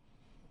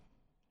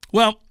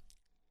 Well,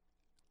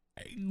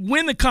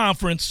 win the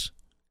conference,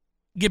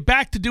 get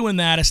back to doing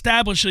that,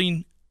 establish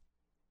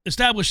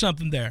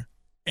something there.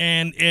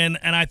 And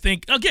I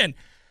think, again,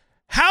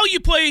 how you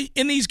play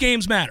in these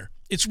games matter.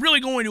 It's really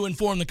going to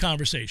inform the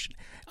conversation.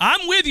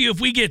 I'm with you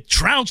if we get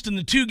trounced in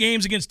the 2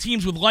 games against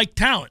teams with like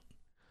talent.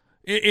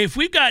 If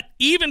we've got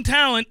even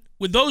talent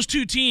with those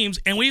 2 teams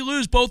and we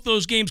lose both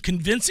those games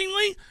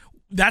convincingly,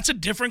 that's a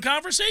different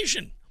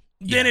conversation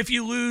than if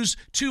you lose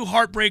 2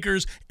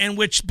 heartbreakers in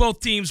which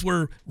both teams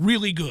were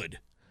really good.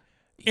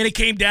 And it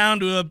came down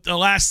to a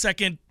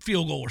last-second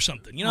field goal or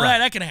something. You know, right.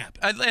 that can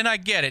happen. And I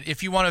get it.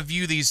 If you want to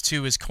view these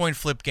 2 as coin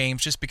flip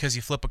games, just because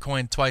you flip a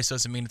coin twice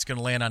doesn't mean it's going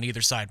to land on either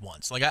side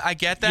once. Like, I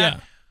get that. Yeah.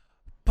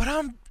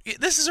 But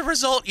this is a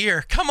result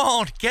year. Come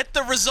on, get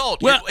the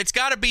result. Well, it's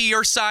got to be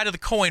your side of the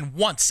coin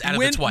once out of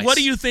the twice. What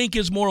do you think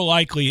is more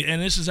likely?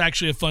 And this is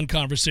actually a fun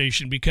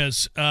conversation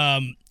because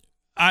all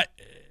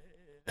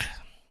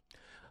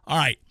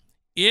right,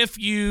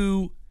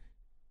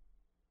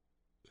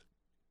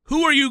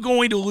 who are you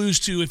going to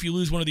lose to if you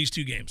lose one of these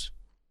 2 games?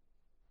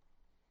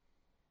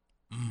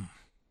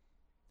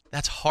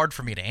 That's hard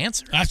for me to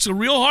answer. That's a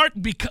real hard.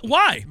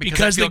 Why?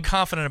 Because I feel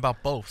confident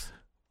about both.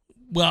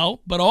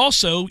 Well, but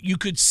also you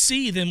could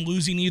see them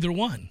losing either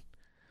one.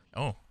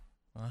 Oh,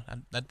 I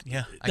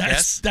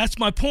guess. That's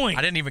my point.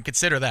 I didn't even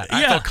consider that.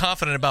 I felt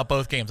confident about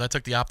both games. I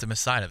took the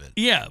optimist side of it.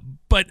 Yeah,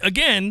 but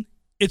again,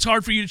 it's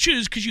hard for you to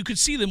choose because you could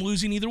see them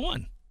losing either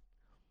one.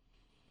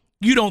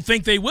 You don't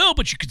think they will,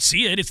 but you could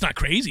see it. It's not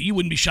crazy. You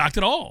wouldn't be shocked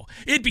at all.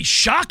 It'd be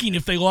shocking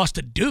if they lost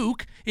to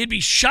Duke. It'd be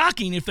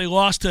shocking if they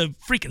lost to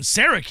freaking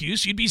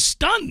Syracuse. You'd be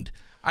stunned.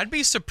 I'd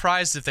be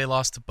surprised if they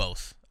lost to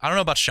both. I don't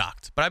know about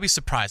shocked, but I'd be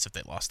surprised if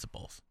they lost to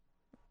both.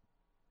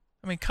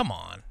 I mean, come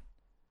on.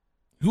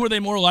 Who are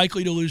they more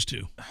likely to lose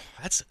to?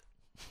 That's...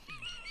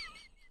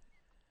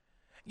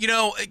 You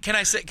know, can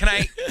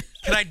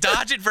I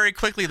dodge it very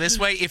quickly this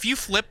way? If you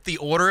flip the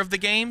order of the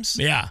games...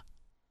 Yeah.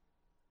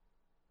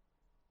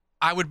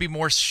 I would be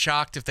more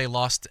shocked if they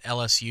lost to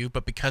LSU,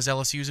 but because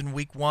LSU's in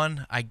week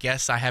 1, I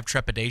guess I have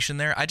trepidation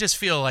there. I just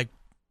feel like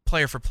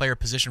player for player,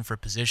 position for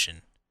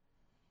position.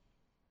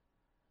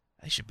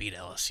 They should beat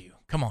LSU.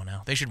 Come on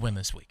now. They should win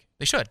this week.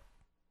 They should.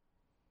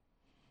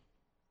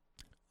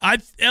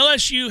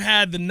 LSU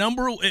had the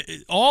number,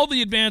 all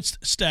the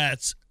advanced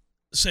stats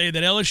say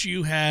that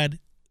LSU had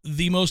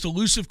the most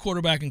elusive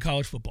quarterback in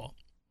college football.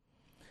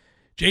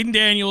 Jaden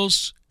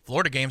Daniels.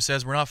 Florida game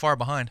says we're not far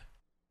behind.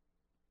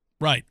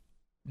 Right.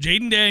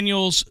 Jaden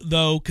Daniels,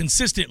 though,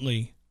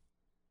 consistently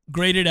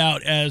graded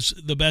out as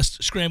the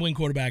best scrambling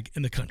quarterback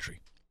in the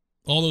country.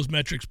 All those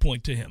metrics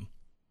point to him.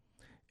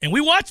 And we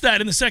watched that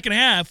in the second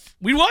half.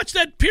 We watched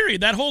that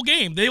period, that whole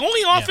game. The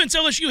only offense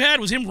LSU had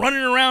was him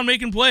running around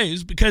making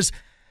plays because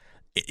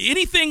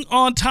anything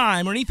on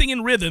time or anything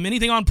in rhythm,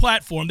 anything on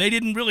platform, they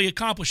didn't really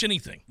accomplish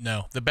anything.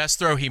 No. The best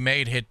throw he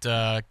made hit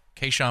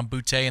Keyshawn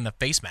Boutte in the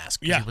face mask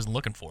because he wasn't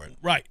looking for it.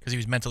 Right. Because he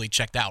was mentally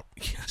checked out.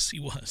 Yes, he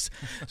was.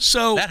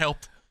 So that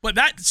helped. But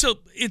so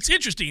it's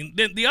interesting.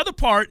 The other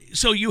part,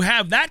 so you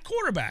have that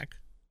quarterback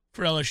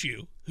for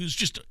LSU who's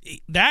just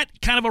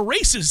that kind of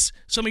erases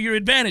some of your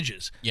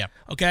advantages. Yeah.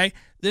 Okay.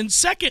 Then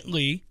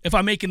secondly, if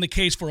I'm making the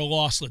case for a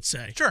loss, let's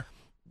say. Sure.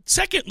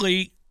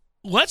 Secondly,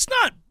 let's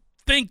not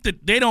think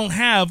that they don't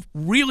have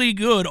really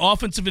good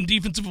offensive and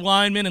defensive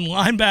linemen and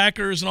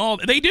linebackers and all.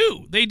 They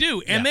do.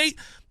 And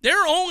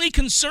their only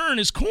concern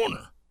is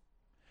corner.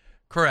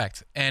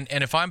 Correct. And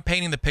if I'm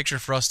painting the picture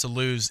for us to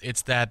lose,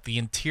 it's that the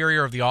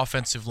interior of the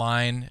offensive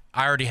line,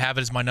 I already have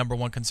it as my number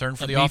one concern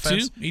for the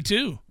offense. Me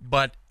too.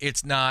 But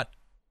it's not.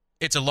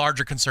 It's a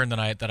larger concern than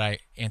I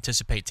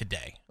anticipate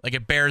today. Like,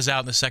 it bears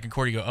out in the second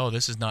quarter. You go, oh,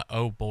 this is not.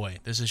 Oh boy,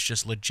 this is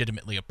just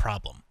legitimately a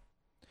problem.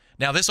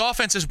 Now, this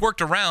offense has worked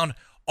around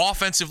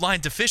offensive line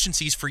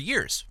deficiencies for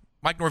years.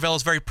 Mike Norvell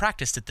is very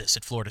practiced at this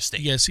at Florida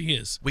State. Yes, he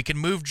is. We can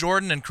move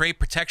Jordan and create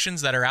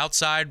protections that are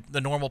outside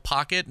the normal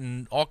pocket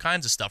and all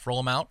kinds of stuff. Roll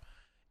them out.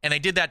 And they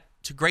did that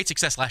to great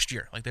success last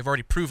year. Like, they've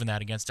already proven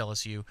that against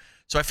LSU.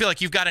 So I feel like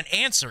you've got an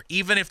answer,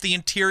 even if the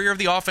interior of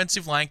the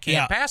offensive line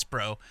can't pass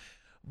pro.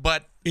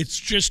 But it's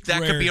just that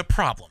rare. Could be a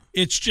problem.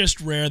 It's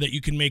just rare that you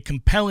can make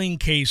compelling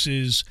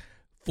cases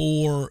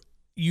for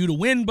you to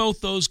win both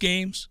those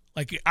games.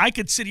 Like, I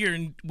could sit here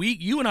and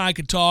you and I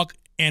could talk,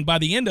 and by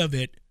the end of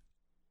it,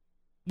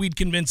 we'd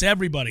convince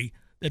everybody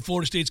that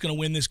Florida State's going to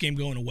win this game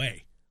going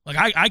away.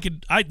 Like,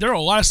 there are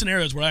a lot of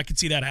scenarios where I could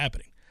see that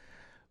happening.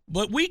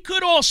 But we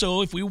could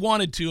also, if we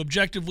wanted to,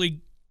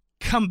 objectively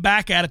come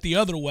back at it the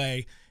other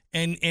way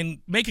and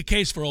make a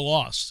case for a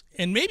loss.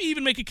 And maybe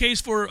even make a case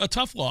for a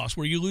tough loss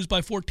where you lose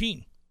by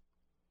 14.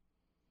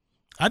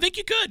 I think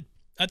you could.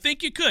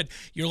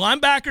 Your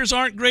linebackers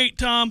aren't great,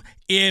 Tom.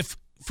 If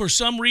for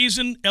some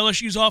reason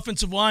LSU's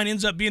offensive line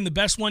ends up being the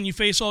best one you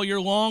face all year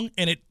long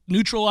and it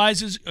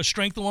neutralizes a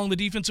strength along the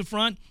defensive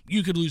front,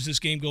 you could lose this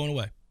game going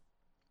away.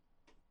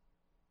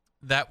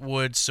 That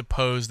would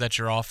suppose that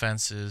your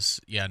offense is,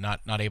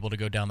 not able to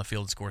go down the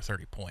field and score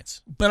 30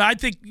 points. But I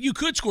think you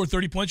could score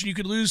 30 points and you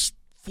could lose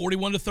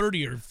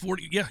 41-30 or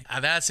 40. Yeah.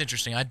 That's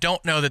interesting. I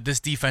don't know that this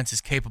defense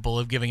is capable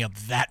of giving up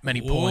that many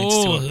points.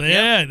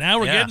 Now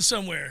we're getting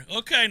somewhere.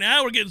 Okay,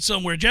 now we're getting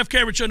somewhere. Jeff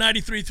Cameron Show,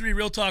 93.3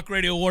 Real Talk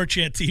Radio, War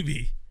Chant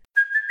TV.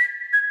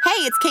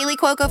 Hey, it's Kaylee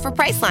Cuoco for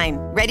Priceline.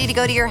 Ready to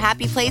go to your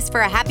happy place for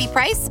a happy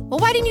price? Well,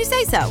 why didn't you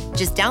say so?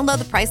 Just download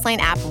the Priceline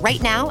app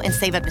right now and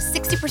save up to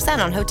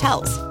 60% on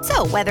hotels.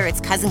 So whether it's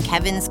Cousin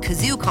Kevin's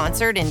Kazoo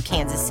Concert in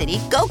Kansas City,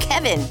 go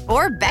Kevin,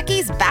 or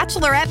Becky's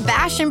Bachelorette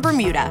Bash in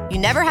Bermuda, you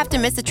never have to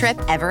miss a trip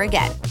ever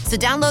again. So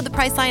download the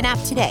Priceline app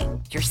today.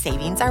 Your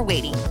savings are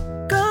waiting.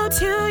 Go to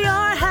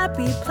your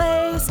happy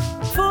place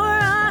for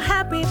a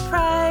happy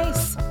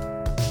price.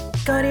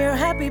 Go to your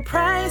happy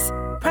price,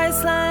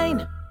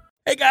 Priceline.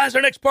 Hey guys,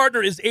 our next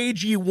partner is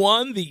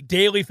AG1, the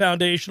daily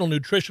foundational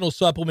nutritional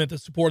supplement that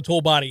supports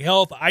whole body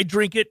health. I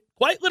drink it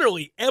quite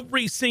literally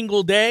every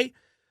single day.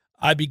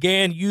 I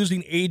began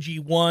using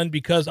AG1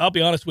 because I'll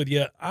be honest with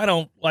you, I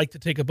don't like to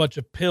take a bunch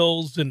of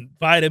pills and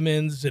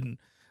vitamins, and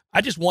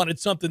I just wanted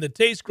something that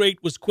tastes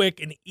great, was quick,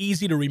 and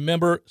easy to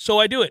remember. So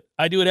I do it.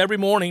 I do it every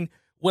morning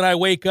when I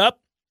wake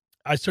up.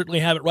 I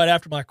certainly have it right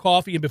after my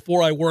coffee and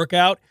before I work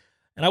out.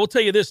 And I will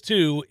tell you this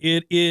too,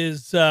 it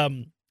is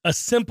a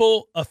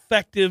simple,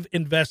 effective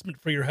investment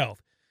for your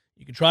health.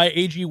 You can try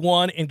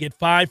AG1 and get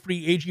 5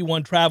 free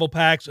AG1 travel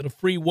packs and a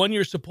free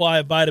 1-year supply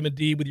of vitamin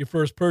D with your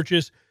first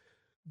purchase.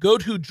 Go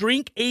to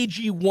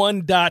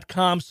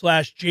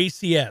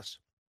drinkag1.com/JCS.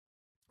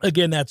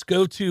 Again, that's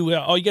all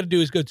you got to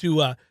do is go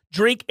to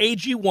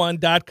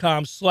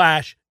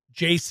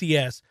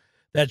drinkag1.com/JCS.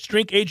 That's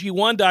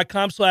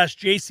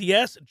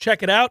drinkag1.com/JCS.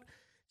 Check it out.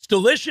 It's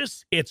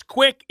delicious. It's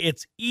quick.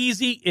 It's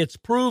easy. It's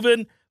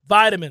proven.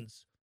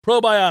 Vitamins,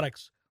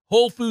 probiotics,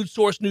 whole food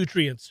source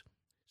nutrients.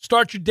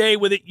 Start your day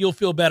with it. You'll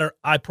feel better.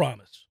 I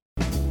promise.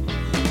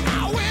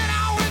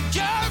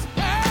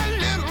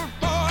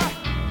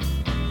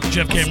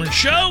 Jeff Cameron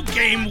Show,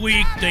 game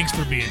week. Thanks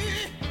for being here.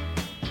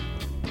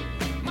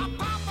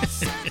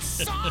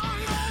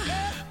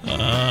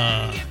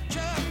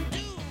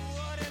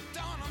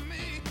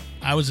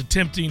 I was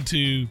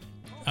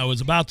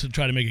about to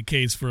try to make a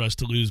case for us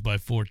to lose by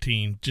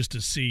 14 just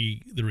to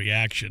see the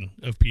reaction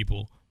of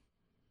people.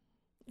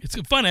 It's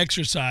a fun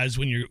exercise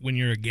when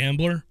you're a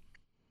gambler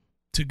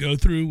to go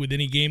through with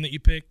any game that you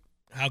pick.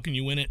 How can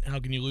you win it?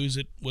 How can you lose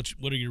it? What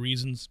are your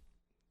reasons?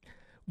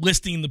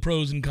 Listing the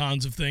pros and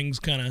cons of things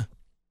kind of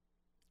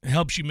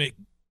helps you make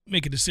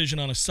a decision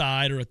on a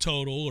side or a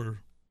total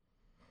or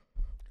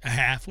a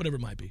half, whatever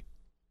it might be.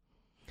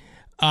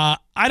 I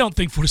don't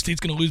think Florida State's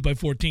going to lose by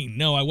 14.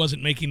 No, I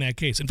wasn't making that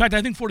case. In fact,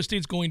 I think Florida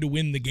State's going to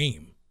win the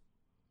game.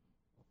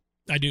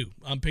 I do.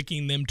 I'm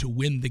picking them to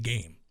win the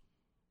game.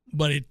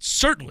 But it's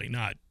certainly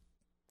not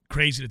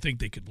crazy to think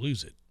they could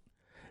lose it.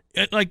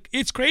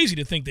 It's crazy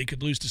to think they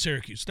could lose to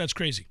Syracuse. That's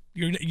crazy.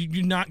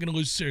 You're not going to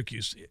lose to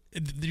Syracuse.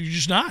 You're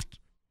just not.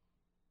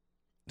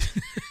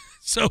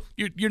 So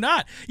you're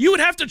not. You would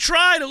have to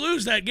try to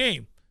lose that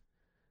game.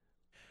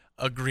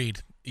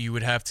 Agreed. You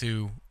would have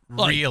to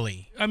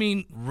really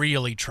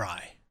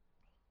try.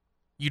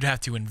 You'd have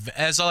to,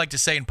 as I like to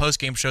say in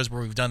post-game shows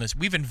where we've done this,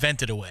 we've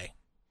invented a way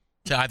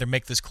to either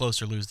make this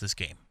close or lose this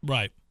game.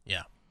 Right.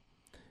 Yeah.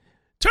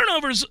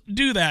 turnovers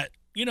do that.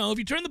 You know, if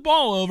you turn the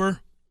ball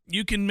over,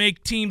 you can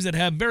make teams that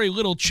have very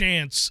little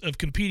chance of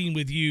competing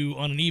with you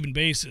on an even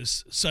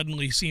basis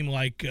suddenly seem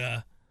like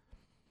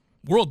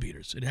world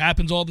beaters. It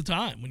happens all the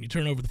time when you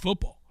turn over the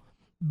football.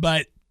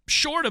 But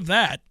short of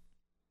that,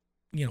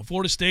 you know,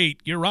 Florida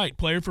State, you're right.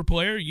 Player for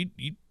player, you're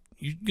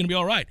going to be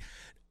all right.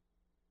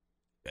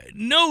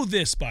 Know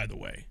this, by the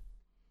way,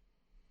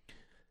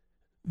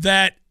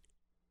 that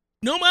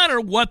no matter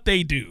what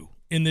they do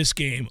in this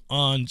game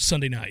on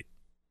Sunday night,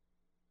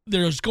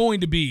 there's going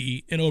to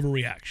be an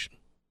overreaction.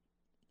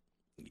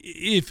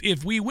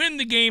 If we win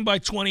the game by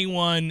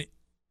 21,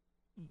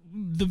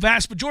 the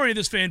vast majority of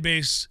this fan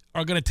base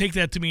are going to take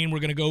that to mean we're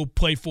going to go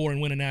play for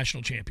and win a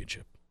national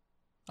championship.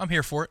 I'm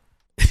here for it.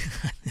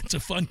 It's a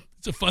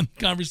fun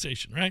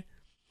conversation, right?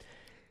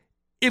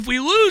 If we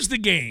lose the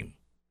game,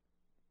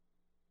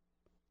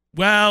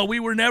 well, we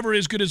were never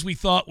as good as we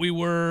thought we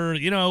were.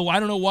 You know, I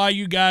don't know why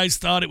you guys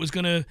thought it was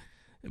going to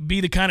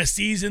be the kind of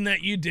season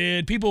that you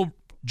did. People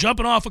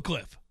jumping off a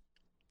cliff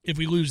if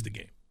we lose the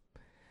game.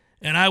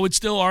 And I would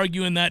still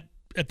argue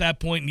at that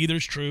point, neither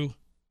is true.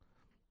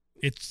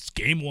 It's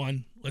game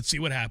one. Let's see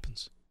what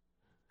happens.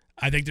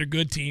 I think they're a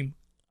good team.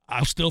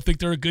 I'll still think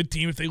they're a good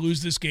team if they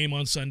lose this game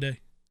on Sunday.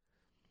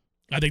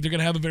 I think they're going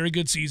to have a very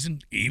good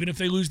season, even if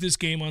they lose this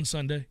game on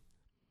Sunday.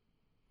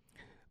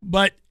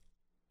 But,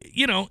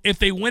 you know, if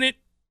they win it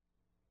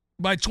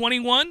by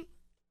 21,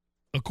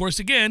 of course,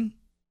 again,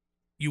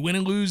 you win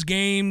and lose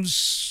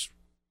games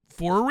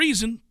for a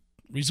reason.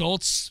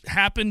 Results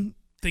happen.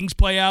 Things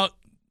play out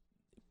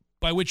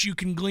by which you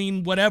can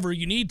glean whatever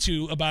you need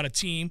to about a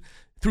team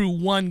through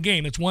one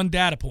game. It's one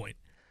data point.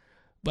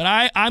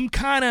 But I'm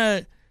kind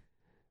of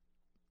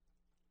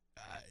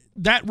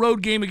that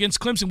road game against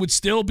Clemson would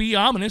still be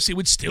ominous. It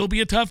would still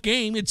be a tough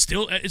game. It's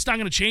not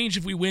going to change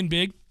if we win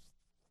big.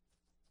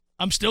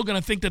 I'm still going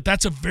to think that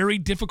that's a very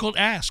difficult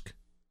ask.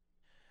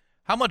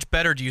 How much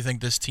better do you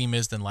think this team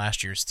is than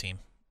last year's team?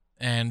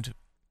 And,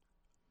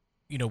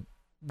 you know,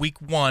 week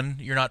one,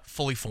 you're not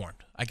fully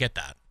formed. I get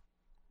that.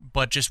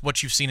 But just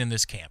what you've seen in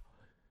this camp.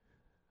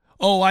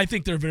 Oh, I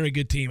think they're a very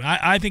good team.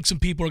 I think some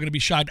people are going to be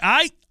shocked.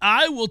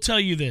 I will tell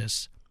you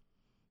this.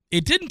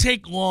 It didn't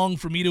take long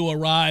for me to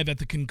arrive at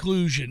the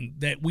conclusion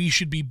that we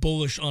should be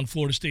bullish on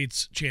Florida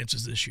State's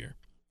chances this year.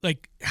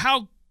 Like,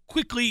 how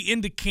quickly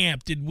into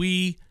camp did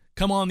we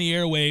come on the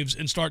airwaves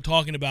and start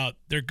talking about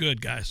they're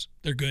good, guys.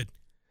 They're good.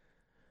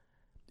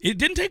 It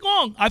didn't take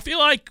long. I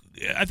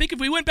think if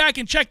we went back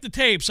and checked the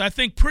tapes, I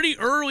think pretty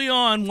early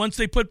on, once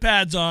they put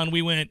pads on,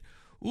 we went,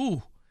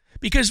 ooh.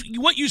 Because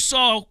what you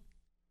saw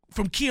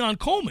from Keon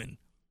Coleman,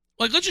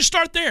 like, let's just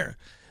start there.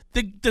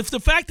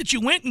 The fact that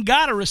you went and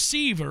got a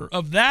receiver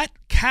of that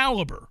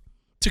caliber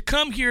to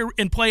come here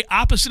and play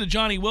opposite of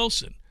Johnny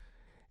Wilson,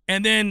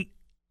 and then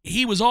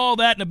he was all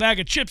that in a bag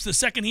of chips the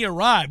second he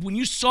arrived. When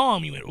you saw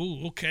him, you went,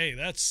 ooh, okay,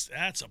 that's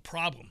a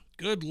problem.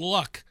 Good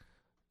luck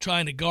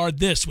trying to guard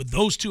this with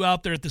those two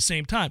out there at the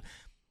same time.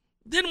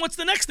 Then what's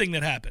the next thing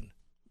that happened?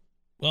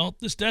 Well,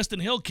 this Destin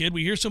Hill kid,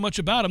 we hear so much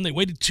about him. They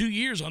waited 2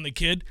 years on the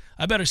kid.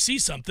 I better see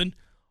something.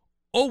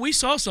 Oh, we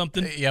saw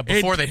something. Yeah,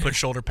 before they put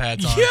shoulder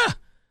pads on. Yeah.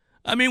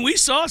 I mean, we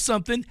saw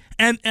something.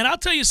 And I'll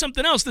tell you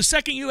something else. The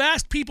second you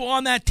asked people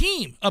on that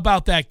team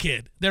about that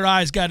kid, their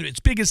eyes got as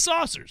big as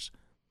saucers.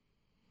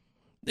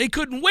 They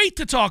couldn't wait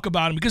to talk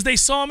about him because they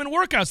saw him in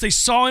workouts. They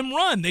saw him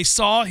run. They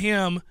saw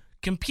him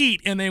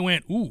compete, and they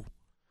went, ooh,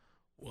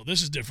 well,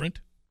 this is different.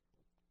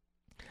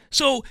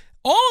 So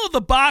all of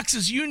the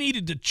boxes you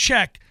needed to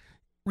check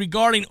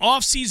regarding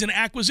offseason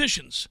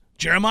acquisitions,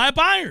 Jeremiah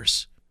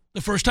Byers,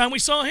 the first time we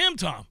saw him,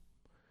 Tom,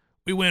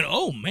 we went,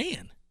 oh,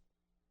 man.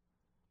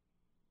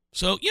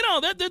 So, you know,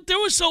 there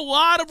was a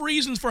lot of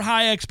reasons for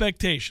high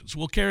expectations.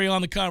 We'll carry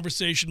on the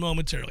conversation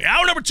momentarily.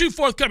 Hour number 2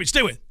 forthcoming.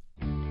 Stay with.